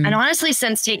 and honestly,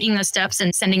 since taking those steps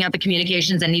and sending out the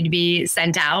communications that need to be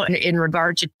sent out in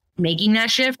regard to making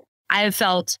that shift, I have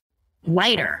felt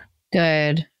lighter.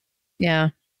 Good. Yeah.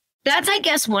 That's, I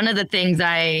guess, one of the things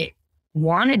I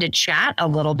wanted to chat a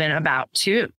little bit about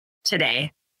too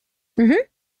today,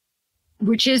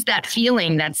 which is that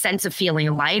feeling, that sense of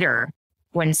feeling lighter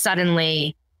when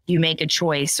suddenly you make a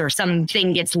choice or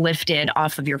something gets lifted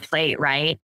off of your plate,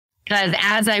 right? Because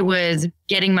as I was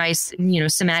getting my,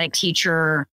 somatic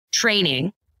teacher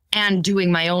training and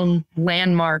doing my own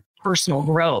landmark personal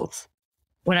growth,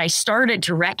 what I started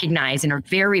to recognize in a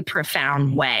very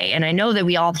profound way, and I know that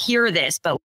we all hear this,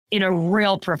 but in a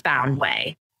real profound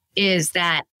way, is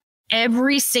that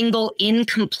every single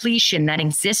incompletion that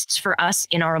exists for us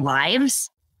in our lives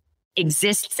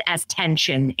exists as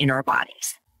tension in our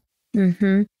bodies.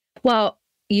 Mm-hmm. Well,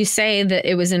 you say that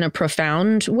it was in a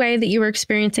profound way that you were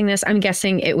experiencing this. I'm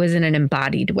guessing it was in an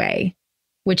embodied way,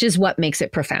 which is what makes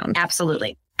it profound.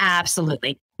 Absolutely.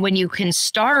 Absolutely. When you can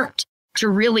start to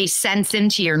really sense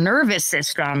into your nervous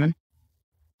system,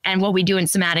 and what we do in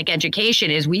somatic education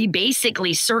is we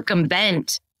basically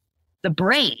circumvent the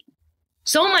brain.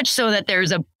 So much so that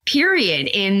there's a period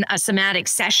in a somatic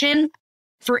session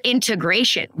for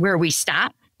integration where we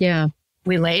stop. Yeah.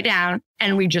 We lay down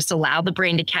and we just allow the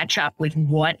brain to catch up with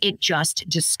what it just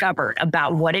discovered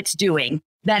about what it's doing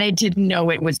that it didn't know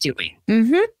it was doing.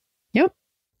 Mm-hmm. Yep.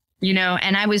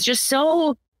 And I was just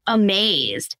so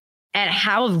amazed at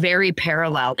how very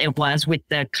parallel it was with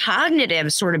the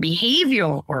cognitive sort of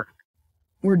behavioral work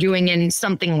we're doing in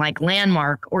something like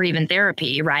landmark or even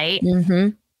therapy, right? Mm-hmm.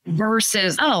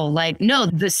 Versus, no,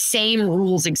 the same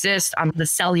rules exist on the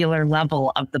cellular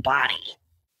level of the body.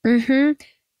 Mm-hmm.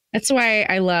 That's why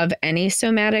I love any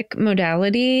somatic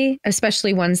modality,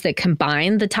 especially ones that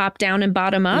combine the top down and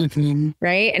bottom up,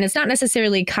 right? And it's not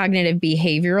necessarily cognitive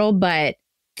behavioral, but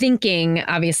thinking,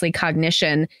 obviously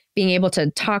cognition, being able to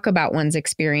talk about one's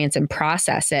experience and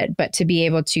process it, but to be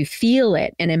able to feel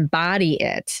it and embody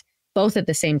it both at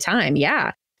the same time.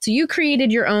 Yeah. So you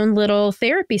created your own little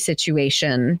therapy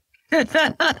situation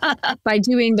by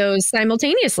doing those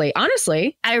simultaneously,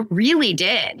 honestly. I really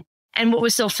did. And what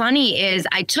was so funny is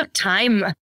I took time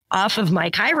off of my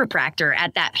chiropractor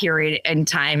at that period in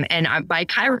time. And my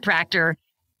chiropractor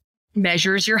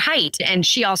measures your height. And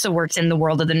she also works in the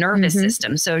world of the nervous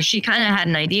system. So she kind of had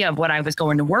an idea of what I was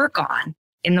going to work on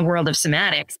in the world of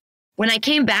somatics. When I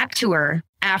came back to her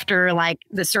after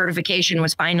the certification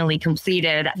was finally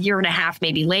completed a year and a half,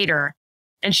 maybe later,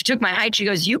 and she took my height, she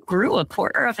goes, "You grew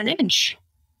 1/4 of an inch."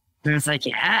 And I was like,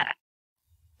 "Yeah,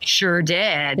 sure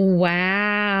did."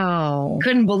 Wow.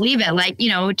 Couldn't believe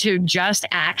it. To just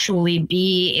actually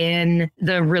be in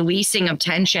the releasing of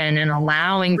tension and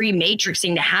allowing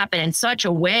rematrixing to happen in such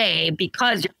a way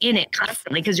because you're in it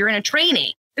constantly, because you're in a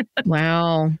training.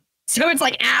 Wow. So it's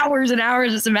hours and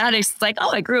hours of somatics. It's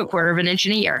I grew 1/4 of an inch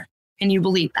in a year. Can you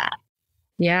believe that?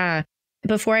 Yeah.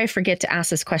 Before I forget to ask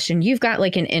this question, you've got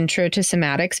an intro to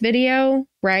somatics video,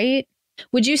 right?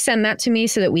 Would you send that to me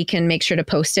so that we can make sure to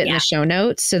post it in the show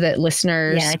notes so that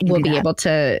listeners will be able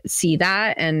to see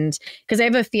that? And because I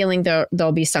have a feeling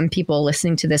there'll be some people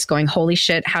listening to this going, "Holy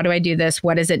shit, how do I do this?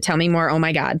 What is it? Tell me more. Oh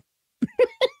my God."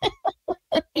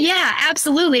 Yeah,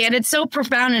 absolutely. And it's so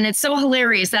profound and it's so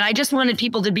hilarious that I just wanted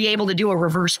people to be able to do a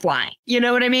reverse fly. You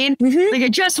know what I mean? I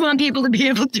just want people to be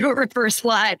able to do a reverse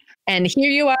fly. And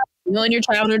here you are, feeling your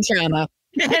childhood trauma.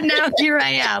 And now here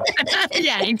I am.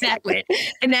 Yeah, exactly.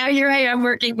 And now here I am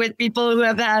working with people who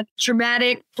have had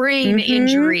traumatic brain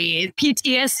injury,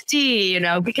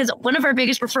 PTSD, because one of our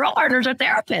biggest referral partners are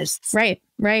therapists. Right.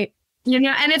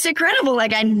 And it's incredible.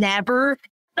 I never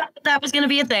thought that was going to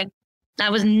be a thing.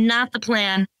 That was not the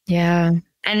plan. Yeah.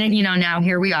 And then, now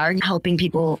here we are helping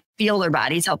people feel their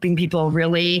bodies, helping people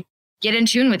really get in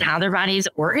tune with how their bodies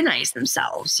organize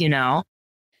themselves,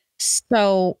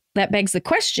 So that begs the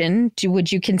question,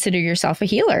 would you consider yourself a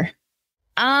healer?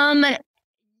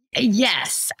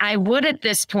 Yes, I would at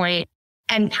this point,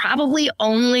 and probably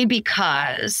only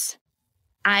because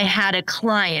I had a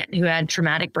client who had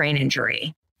traumatic brain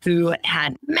injury, who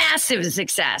had massive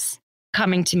success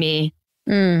coming to me,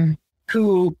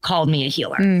 who called me a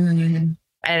healer. And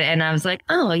I was like,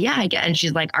 "Oh, yeah, I get it." And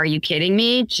she's like, "Are you kidding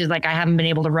me?" She's like, "I haven't been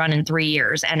able to run in 3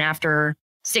 years. And after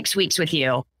 6 weeks with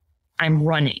you, I'm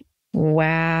running."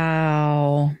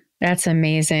 Wow. That's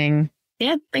amazing.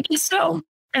 Yeah, thank you so.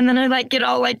 And then I like get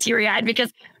all like teary eyed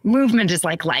because movement is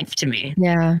like life to me.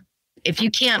 Yeah. If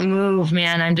you can't move,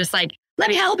 man, I'm just like, let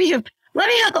me help you. Let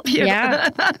me help you. Yeah.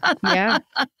 Yeah.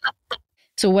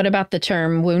 So what about the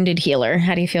term wounded healer?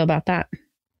 How do you feel about that?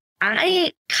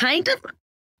 I kind of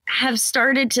have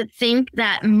started to think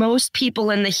that most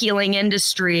people in the healing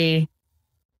industry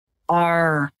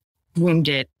are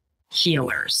wounded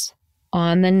healers.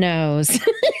 On the nose.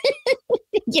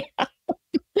 Yeah.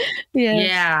 Yeah.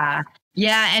 Yeah.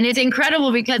 Yeah. And it's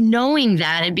incredible because knowing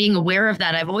that and being aware of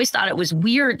that, I've always thought it was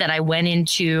weird that I went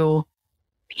into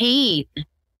pain,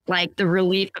 like the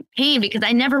relief of pain, because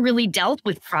I never really dealt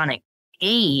with chronic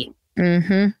pain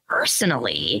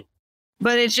personally.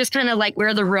 But it's just kind of like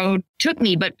where the road took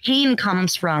me. But pain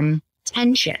comes from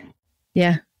tension.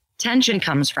 Yeah. Tension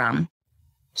comes from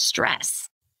stress.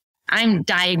 I'm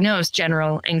diagnosed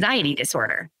general anxiety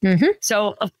disorder.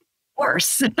 So of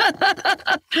course,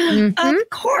 of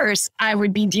course, I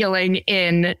would be dealing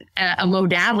in a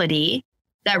modality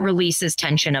that releases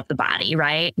tension of the body,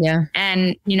 right? Yeah.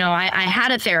 And, you know, I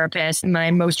had a therapist, my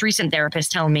most recent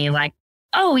therapist, tell me like,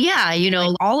 oh, yeah, you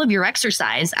know, all of your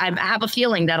exercise, I have a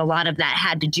feeling that a lot of that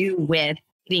had to do with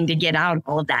needing to get out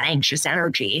all of that anxious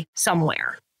energy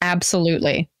somewhere.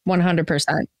 Absolutely.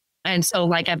 100%. And so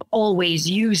like I've always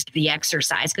used the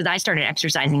exercise because I started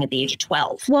exercising at the age of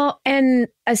 12. Well, and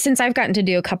since I've gotten to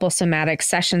do a couple somatic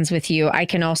sessions with you, I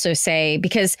can also say,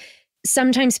 because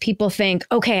sometimes people think,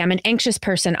 okay, I'm an anxious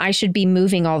person, I should be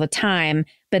moving all the time.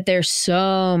 But there's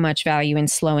so much value in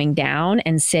slowing down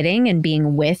and sitting and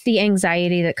being with the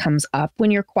anxiety that comes up when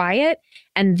you're quiet.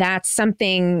 And that's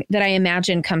something that I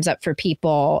imagine comes up for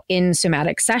people in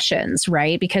somatic sessions,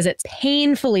 right? Because it's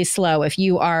painfully slow if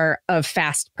you are a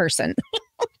fast person.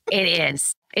 It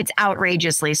is. It's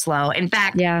outrageously slow. In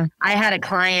fact, Yeah. I had a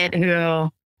client who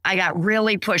I got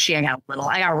really pushy.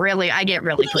 I get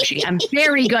really pushy. I'm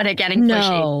very good at getting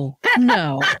pushy.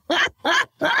 No.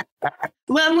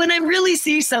 Well, when I really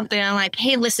see something, I'm like,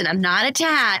 hey, listen, I'm not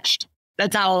attached.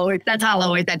 That's how I'll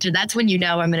always enter. That's when you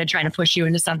know I'm going to try to push you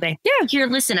into something. Yeah. Here,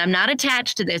 listen, I'm not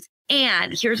attached to this.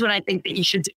 And here's what I think that you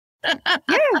should do.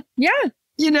 Yeah.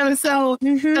 You know, so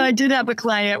I did have a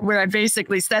client where I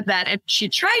basically said that and she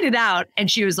tried it out and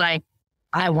she was like,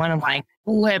 I want to like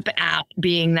flip out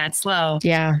being that slow.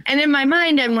 Yeah. And in my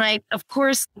mind, I'm like, of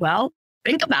course, well,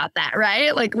 think about that,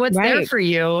 right? Like what's there for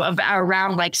you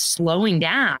around like slowing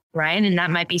down, right? And that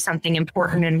might be something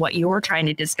important in what you're trying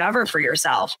to discover for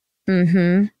yourself.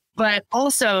 But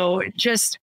also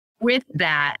just with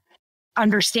that,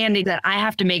 understanding that I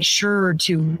have to make sure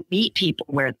to meet people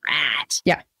where they're at.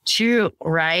 Yeah. Too,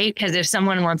 right? Because if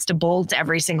someone wants to bolt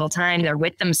every single time they're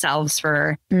with themselves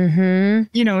for,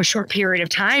 you know, a short period of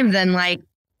time, then like,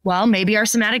 well, maybe our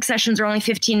somatic sessions are only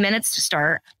 15 minutes to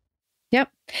start. Yep.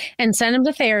 And send them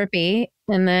to therapy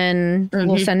and then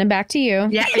we'll send them back to you.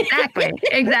 Yeah, exactly.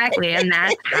 Exactly. And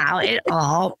that's how it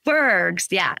all works.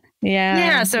 Yeah. Yeah.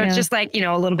 Yeah. So it's just like, you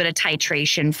know, a little bit of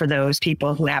titration for those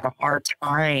people who have a hard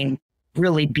time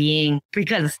really being,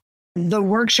 because the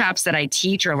workshops that I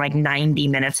teach are like 90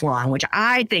 minutes long, which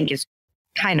I think is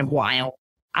kind of wild.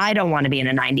 I don't want to be in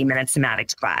a 90-minute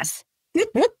somatics class.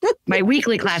 My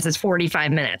weekly class is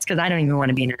 45 minutes because I don't even want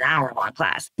to be in an hour-long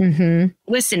class.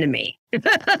 Listen to me.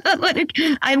 Like,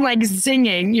 I'm like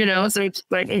singing, you know, so it's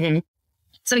like,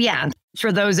 So yeah,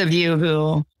 for those of you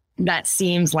who that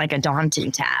seems like a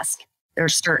daunting task,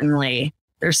 there's certainly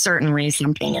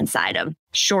something inside of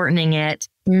shortening it,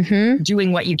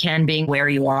 doing what you can, being where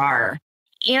you are.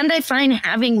 And I find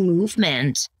having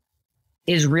movement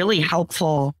is really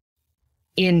helpful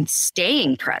in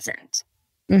staying present.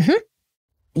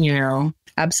 You know?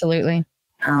 Absolutely.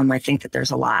 I think that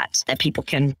there's a lot that people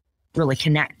can really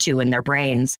connect to in their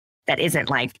brains that isn't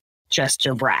like just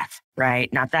your breath,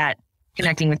 right? Not that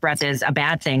connecting with breath is a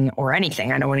bad thing or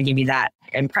anything. I don't want to give you that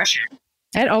impression.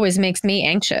 It always makes me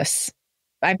anxious.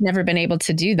 I've never been able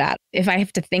to do that. If I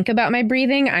have to think about my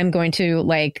breathing, I'm going to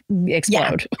like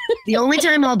explode. Yeah. The only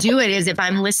time I'll do it is if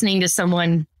I'm listening to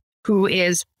someone who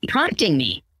is prompting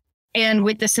me. And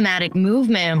with the somatic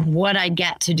movement, what I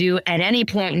get to do at any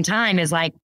point in time is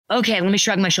like, okay, let me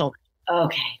shrug my shoulder.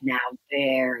 Okay, now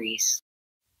very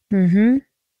slow.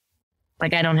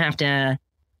 Like I don't have to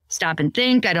stop and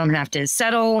think. I don't have to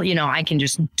settle. You know, I can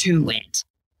just do it,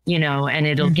 you know, and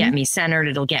it'll get me centered.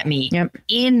 It'll get me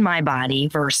in my body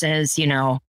versus, you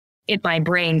know, in my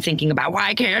brain thinking about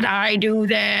why can't I do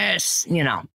this, you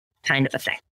know, kind of a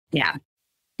thing. Yeah.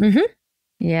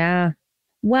 Yeah.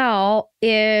 Well,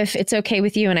 if it's okay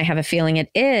with you, and I have a feeling it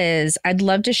is, I'd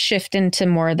love to shift into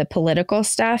more of the political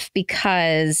stuff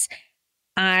because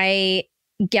I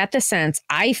get the sense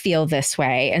I feel this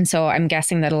way. And so I'm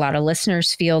guessing that a lot of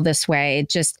listeners feel this way.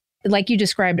 Just like you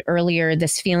described earlier,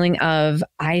 this feeling of,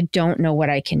 I don't know what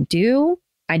I can do.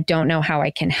 I don't know how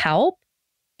I can help.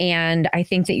 And I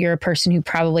think that you're a person who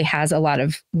probably has a lot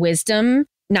of wisdom,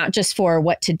 not just for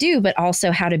what to do, but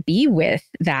also how to be with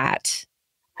that,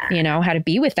 you know, how to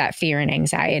be with that fear and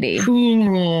anxiety.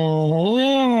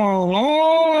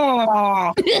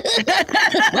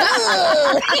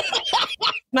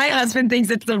 My husband thinks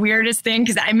it's the weirdest thing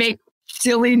because I make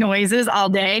silly noises all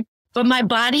day, but my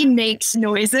body makes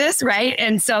noises, right?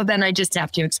 And so then I just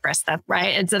have to express them,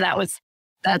 right? And so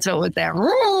that's what was there.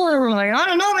 Like, I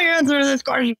don't know the answer to this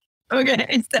question.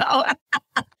 Okay, so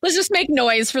let's just make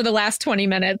noise for the last 20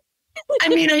 minutes. I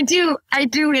mean, I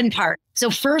do in part. So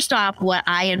first off, what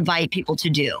I invite people to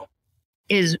do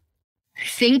is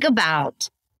think about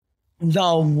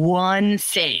the one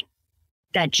thing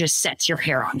that just sets your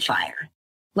hair on fire.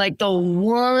 Like the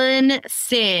one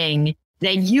thing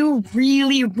that you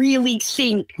really, really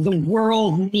think the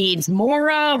world needs more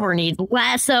of or needs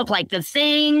less of, like the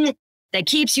thing that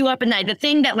keeps you up at night, the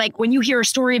thing that, like, when you hear a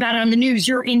story about it on the news,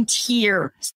 you're in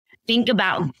tears. Think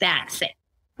about that thing,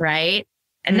 right?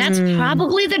 And that's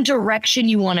probably the direction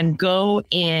you want to go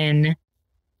in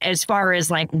as far as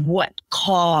like what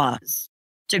cause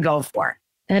to go for.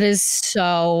 That is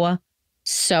so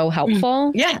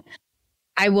helpful. Yeah.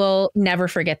 I will never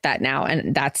forget that now.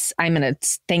 And I'm going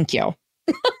to thank you.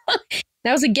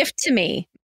 That was a gift to me.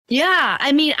 Yeah.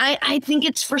 I mean, I think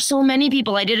it's for so many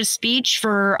people. I did a speech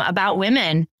about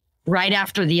women right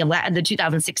after the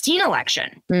 2016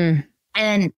 election.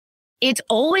 And it's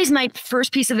always my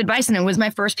first piece of advice. And it was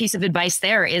my first piece of advice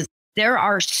is there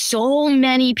are so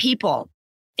many people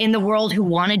in the world who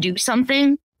want to do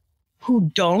something who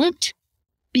don't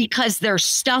because they're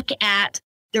stuck at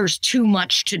there's too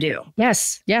much to do.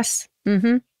 Yes.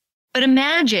 Mm-hmm. But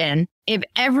imagine if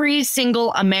every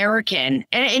single American,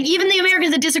 and even the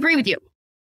Americans that disagree with you,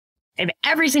 if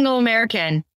every single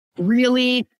American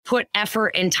really put effort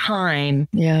and time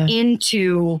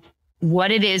into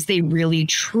what it is they really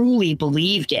truly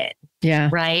believed in. Yeah.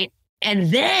 Right.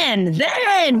 And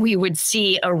then we would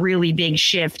see a really big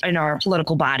shift in our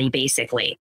political body,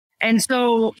 basically. And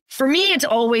so for me, it's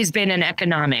always been an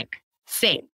economic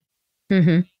thing.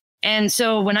 Mm-hmm. And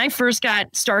so when I first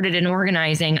got started in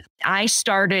organizing, I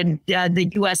started the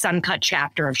U.S. Uncut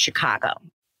chapter of Chicago,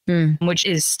 which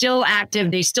is still active.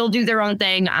 They still do their own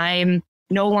thing. I'm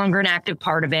no longer an active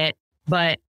part of it,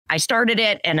 but I started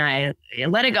it and I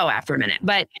let it go after a minute.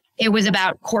 But it was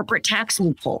about corporate tax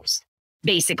loopholes,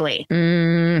 basically.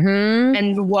 Mm-hmm.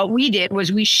 And what we did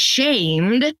was we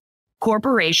shamed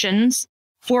corporations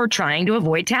for trying to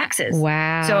avoid taxes.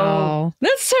 Wow. So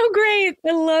that's so great.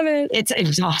 I love it. It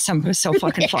was awesome. It was so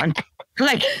fucking fun.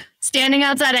 Like standing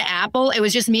outside of Apple, it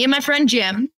was just me and my friend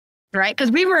Jim, right? Because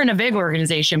we were in a big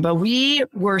organization, but we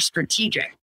were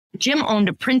strategic. Jim owned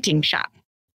a printing shop.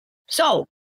 So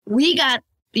we got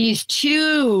these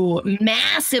two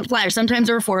massive flyers. Sometimes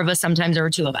there were 4 of us, sometimes there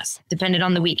were 2 of us, depended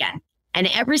on the weekend. And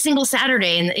every single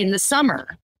Saturday in the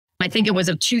summer, I think it was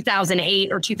of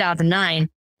 2008 or 2009,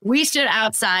 we stood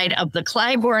outside of the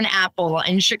Clybourne Apple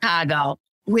in Chicago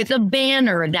with a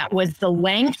banner that was the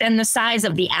length and the size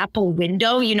of the Apple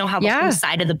window. You know how the whole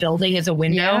side of the building is a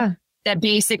window that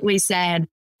basically said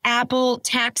Apple,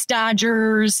 tax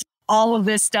dodgers, all of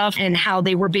this stuff, and how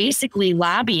they were basically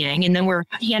lobbying. And then we're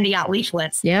handing out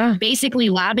leaflets, basically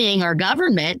lobbying our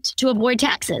government to avoid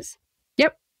taxes.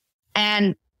 Yep.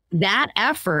 And that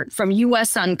effort from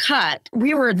U.S. Uncut,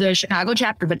 we were the Chicago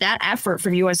chapter, but that effort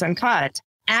from U.S. Uncut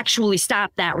actually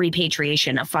stopped that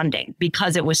repatriation of funding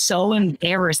because it was so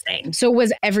embarrassing. So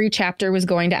was every chapter was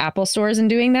going to Apple stores and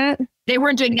doing that? They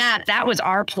weren't doing that. That was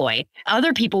our ploy.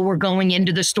 Other people were going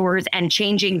into the stores and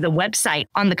changing the website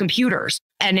on the computers.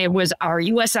 And it was our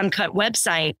US Uncut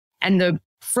website. And the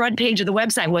front page of the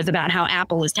website was about how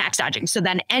Apple is tax dodging. So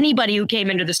then anybody who came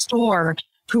into the store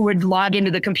who would log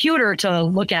into the computer to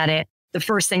look at it, the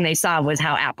first thing they saw was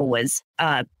how Apple was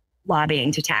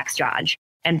lobbying to tax dodge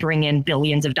and bring in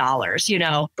billions of dollars, you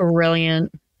know.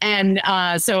 Brilliant. And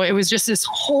so it was just this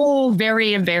whole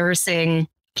very embarrassing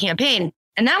campaign.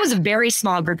 And that was a very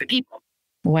small group of people.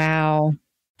 Wow.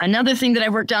 Another thing that I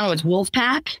worked on was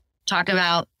Wolfpack. Talk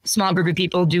about small group of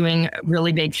people doing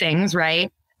really big things,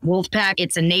 right? Wolfpack,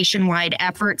 it's a nationwide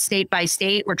effort, state by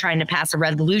state. We're trying to pass a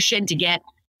resolution to get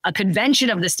a convention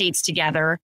of the states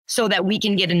together so that we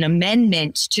can get an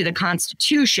amendment to the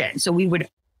Constitution. So we would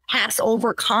pass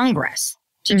over Congress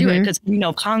to do it because we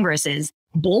know Congress is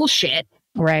bullshit.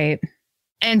 Right.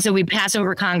 And so we pass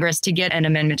over Congress to get an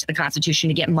amendment to the Constitution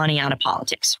to get money out of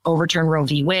politics. Overturn Roe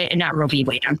v. Wade, not Roe v.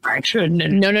 Wade. I'm sorry.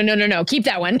 No. Keep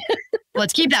that one.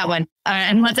 Let's keep that one.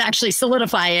 And let's actually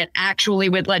solidify it actually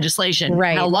with legislation.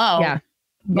 Right. Hello. Yeah.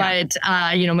 But,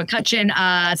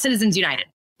 McCutcheon, Citizens United.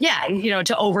 Yeah.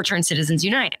 To overturn Citizens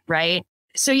United. Right.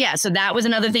 So, so that was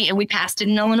another thing. And we passed it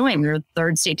in Illinois. We were the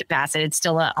third state to pass it. It's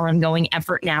still an ongoing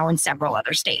effort now in several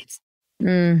other states.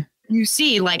 You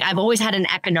see, like, I've always had an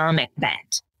economic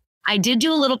bent. I did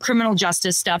do a little criminal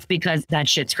justice stuff because that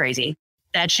shit's crazy.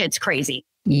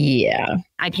 Yeah.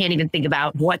 I can't even think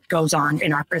about what goes on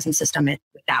in our prison system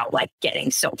without like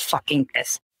getting so fucking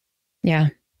pissed. Yeah.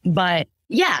 But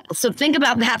so think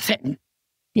about that thing.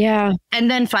 Yeah.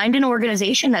 And then find an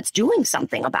organization that's doing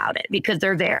something about it because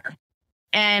they're there.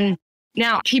 And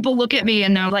now people look at me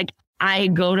and they're like, I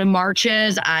go to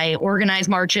marches, I organize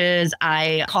marches,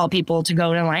 I call people to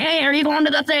go to like, hey, are you going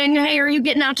to the thing? Hey, are you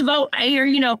getting out to vote? Hey,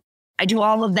 I do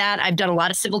all of that. I've done a lot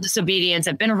of civil disobedience.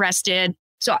 I've been arrested.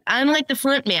 So I'm like the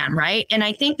front man, right? And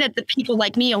I think that the people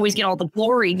like me always get all the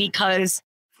glory because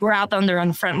we're out there on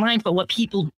the front lines. But what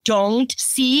people don't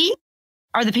see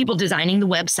are the people designing the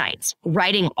websites,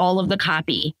 writing all of the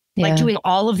copy, like doing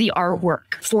all of the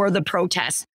artwork for the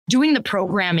protests, doing the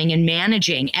programming and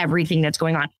managing everything that's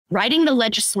going on, writing the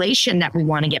legislation that we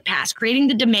want to get passed, creating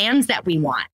the demands that we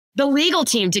want, the legal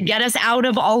team to get us out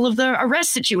of all of the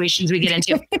arrest situations we get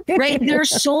into, right? There's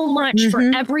so much for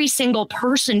every single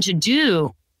person to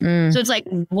do. So it's like,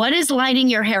 what is lighting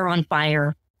your hair on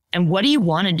fire and what do you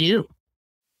want to do?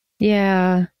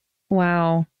 Yeah.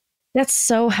 Wow. That's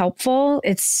so helpful.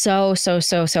 It's so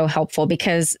helpful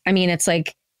because it's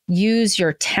like, use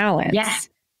your talents. Yeah.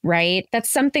 Right?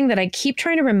 That's something that I keep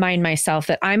trying to remind myself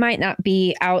that I might not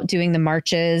be out doing the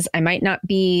marches. I might not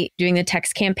be doing the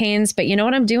text campaigns, but you know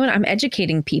what I'm doing? I'm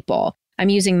educating people. I'm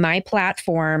using my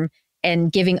platform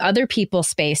and giving other people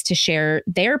space to share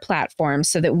their platforms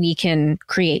so that we can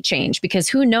create change. Because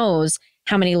who knows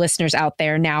how many listeners out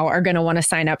there now are going to want to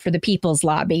sign up for the People's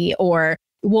Lobby or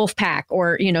Wolfpack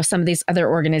or, some of these other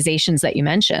organizations that you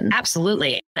mentioned.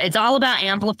 Absolutely. It's all about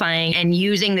amplifying and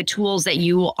using the tools that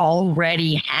you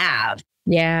already have.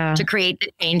 Yeah. To create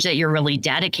the change that you're really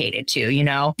dedicated to,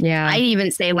 Yeah. I even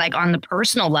say like on the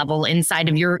personal level inside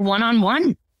of your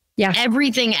one-on-one. Yeah.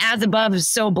 Everything as above is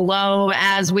so below,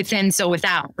 as within, so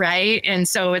without. Right. And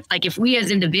so it's like if we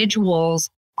as individuals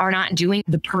are not doing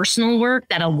the personal work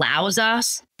that allows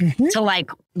us to like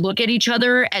look at each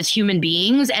other as human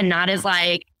beings and not as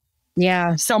like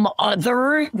some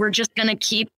other, we're just going to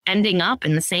keep ending up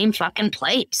in the same fucking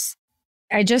place.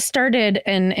 I just started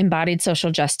an embodied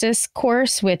social justice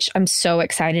course, which I'm so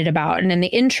excited about. And in the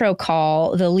intro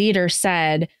call, the leader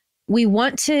said, we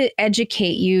want to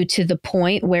educate you to the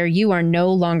point where you are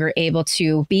no longer able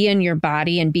to be in your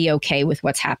body and be okay with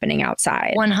what's happening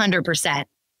outside. 100%.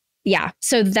 Yeah.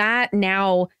 So that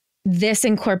now this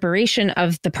incorporation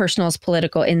of the personal as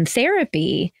political in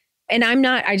therapy, and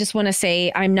I just want to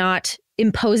say, I'm not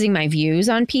imposing my views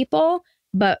on people,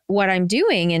 but what I'm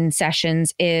doing in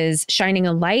sessions is shining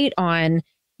a light on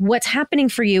what's happening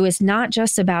for you is not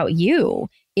just about you.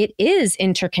 It is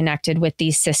interconnected with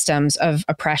these systems of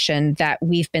oppression that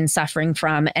we've been suffering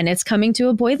from, and it's coming to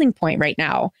a boiling point right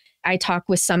now. I talk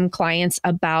with some clients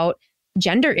about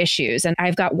gender issues. And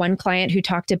I've got one client who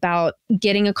talked about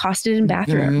getting accosted in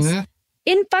bathrooms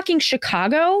in fucking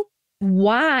Chicago.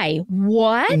 Why?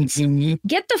 What?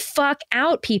 Get the fuck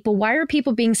out, people. Why are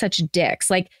people being such dicks?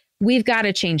 Like, we've got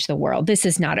to change the world. This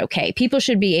is not okay. People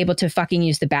should be able to fucking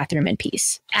use the bathroom in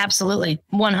peace. Absolutely.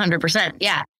 100%.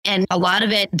 Yeah. And a lot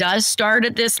of it does start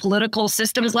at this political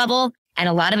systems level, and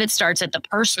a lot of it starts at the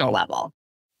personal level.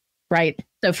 Right.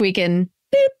 So if we can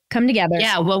come together.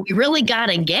 Yeah. What we really got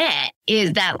to get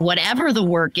is that whatever the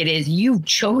work it is you've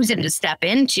chosen to step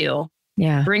into,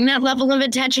 bring that level of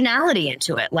intentionality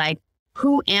into it. Like,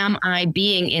 who am I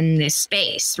being in this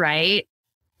space? Right.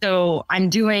 So I'm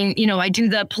doing, I do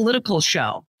the political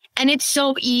show, and it's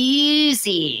so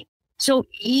easy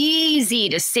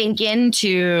to sink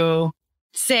into,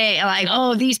 say like,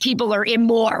 oh, these people are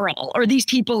immoral, or these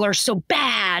people are so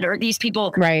bad, or these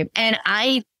people. Right. And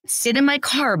I sit in my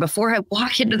car before I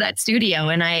walk into that studio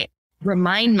and I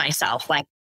remind myself, like,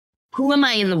 who am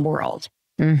I in the world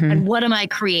and what am I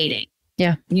creating?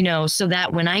 Yeah. So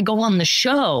that when I go on the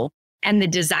show and the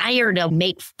desire to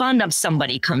make fun of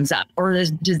somebody comes up, or the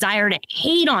desire to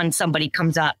hate on somebody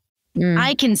comes up,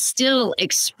 I can still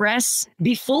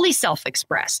be fully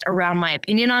self-expressed around my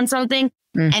opinion on something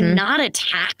and not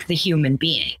attack the human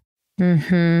being.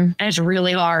 And it's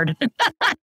really hard.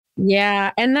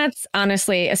 Yeah. And that's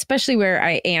honestly, especially where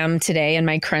I am today in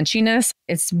my crunchiness,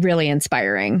 it's really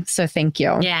inspiring. So thank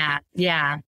you. Yeah.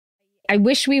 Yeah. I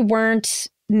wish we weren't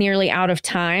nearly out of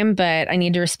time, but I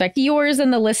need to respect yours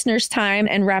and the listeners' time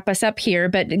and wrap us up here.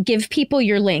 But give people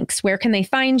your links. Where can they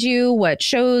find you? What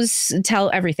shows? Tell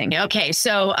everything. Okay.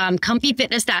 So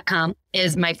comfyfitness.com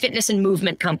is my fitness and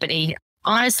movement company.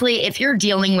 Honestly, if you're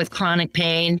dealing with chronic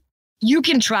pain, you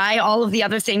can try all of the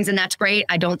other things and that's great.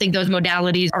 I don't think those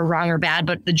modalities are wrong or bad,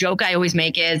 but the joke I always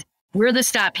make is we're the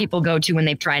stop people go to when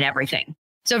they've tried everything.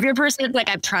 So if you're a person that's like,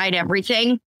 I've tried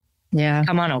everything,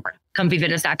 come on over.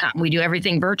 comfyfitness.com. We do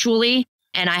everything virtually.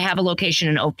 And I have a location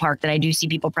in Oak Park that I do see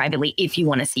people privately if you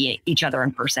want to see each other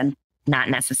in person. Not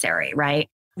necessary, right?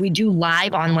 We do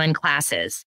live online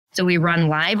classes. So we run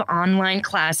live online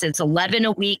classes, 11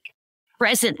 a week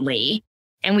presently.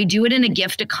 And we do it in a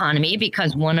gift economy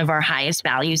because one of our highest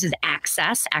values is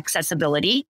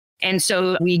accessibility. And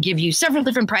so we give you several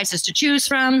different prices to choose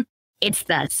from. It's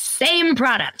the same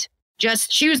product. Just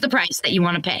choose the price that you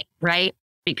want to pay, right?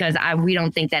 Because we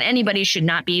don't think that anybody should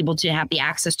not be able to have the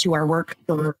access to our work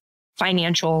for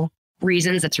financial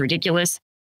reasons. That's ridiculous.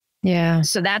 Yeah.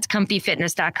 So that's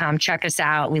comfyfitness.com. Check us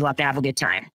out. We love to have a good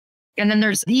time. And then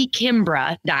there's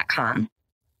thekimbra.com.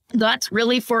 That's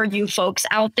really for you folks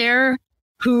out there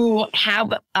who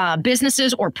have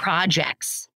businesses or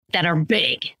projects that are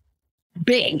big,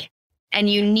 and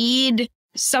you need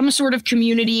some sort of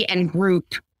community and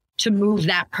group to move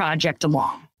that project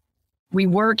along. We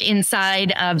work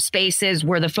inside of spaces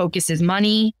where the focus is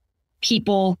money,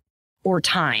 people, or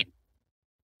time.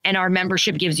 And our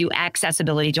membership gives you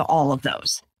accessibility to all of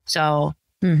those. So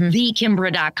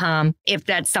thekimbra.com, if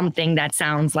that's something that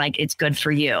sounds like it's good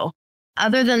for you.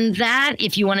 Other than that,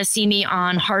 if you want to see me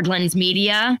on Hardlands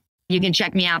Media, you can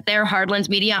check me out there. Hardlands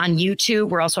Media on YouTube.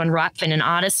 We're also on Rockfin and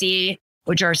Odyssey,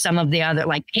 which are some of the other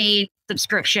like paid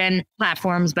subscription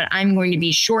platforms. But I'm going to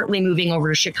be shortly moving over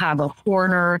to Chicago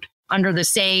Corner under the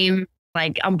same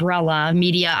like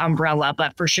media umbrella,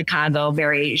 but for Chicago,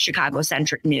 very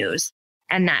Chicago-centric news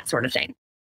and that sort of thing.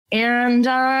 And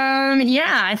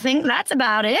yeah, I think that's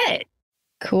about it.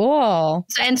 Cool.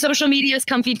 And social media is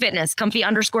Comfy Fitness,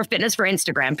 comfy_fitness for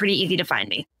Instagram. Pretty easy to find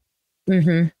me.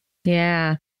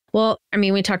 Yeah. Well, I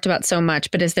mean, we talked about so much,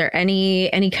 but is there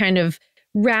any kind of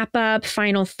wrap up,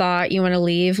 final thought you want to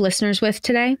leave listeners with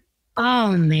today?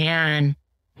 Oh, man.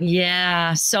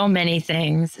 Yeah. So many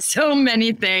things.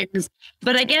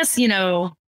 But I guess,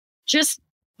 just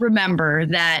remember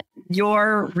that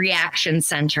your reaction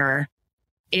center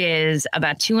is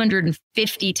about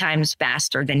 250 times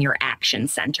faster than your action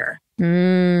center.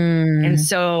 And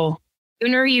so the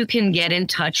sooner you can get in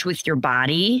touch with your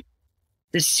body,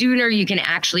 the sooner you can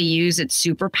actually use its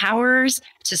superpowers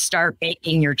to start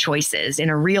making your choices in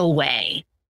a real way.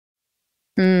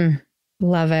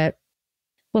 Love it.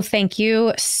 Well, thank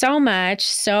you so much.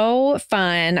 So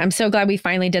fun. I'm so glad we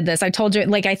finally did this. I told you,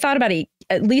 I thought about it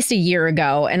at least a year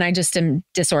ago, and I just am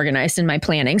disorganized in my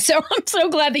planning. So I'm so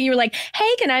glad that you were like,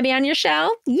 hey, can I be on your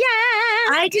show? Yeah.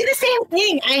 I do the same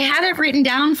thing. I had it written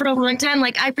down for a long time.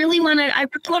 I really want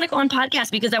to go on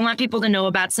podcasts because I want people to know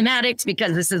about somatics,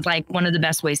 because this is one of the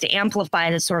best ways to amplify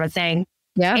this sort of thing.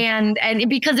 Yeah. And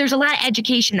because there's a lot of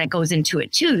education that goes into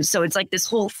it too. So it's this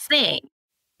whole thing.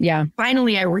 Yeah.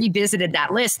 Finally, I revisited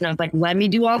that list and I was like, let me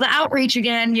do all the outreach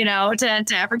again, to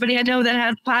everybody I know that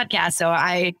has a podcast. So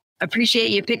I appreciate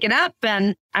you picking up,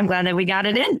 and I'm glad that we got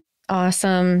it in.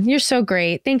 Awesome. You're so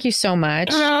great. Thank you so much.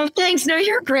 Oh, thanks. No,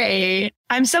 you're great.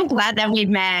 I'm so glad that we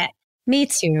met. Me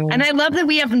too. And I love that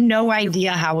we have no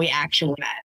idea how we actually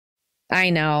met.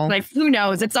 I know. Who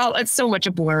knows? It's so much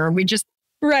a blur. We just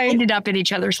ended up in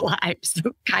each other's lives,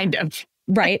 kind of.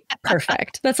 Right.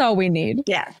 Perfect. That's all we need.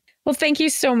 Yeah. Well, thank you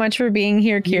so much for being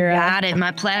here, Kira. You got it.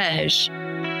 My pleasure.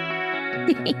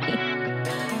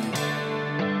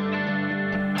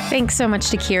 Thanks so much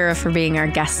to Kira for being our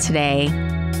guest today.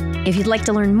 If you'd like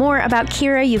to learn more about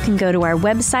Kira, you can go to our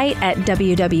website at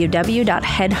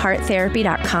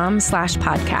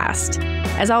www.headhearttherapy.com/podcast.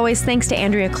 As always, thanks to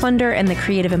Andrea Klunder and the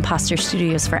Creative Imposter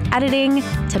Studios for editing,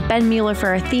 to Ben Mueller for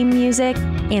our theme music,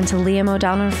 and to Liam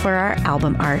O'Donnell for our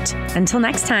album art. Until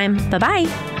next time,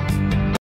 bye-bye.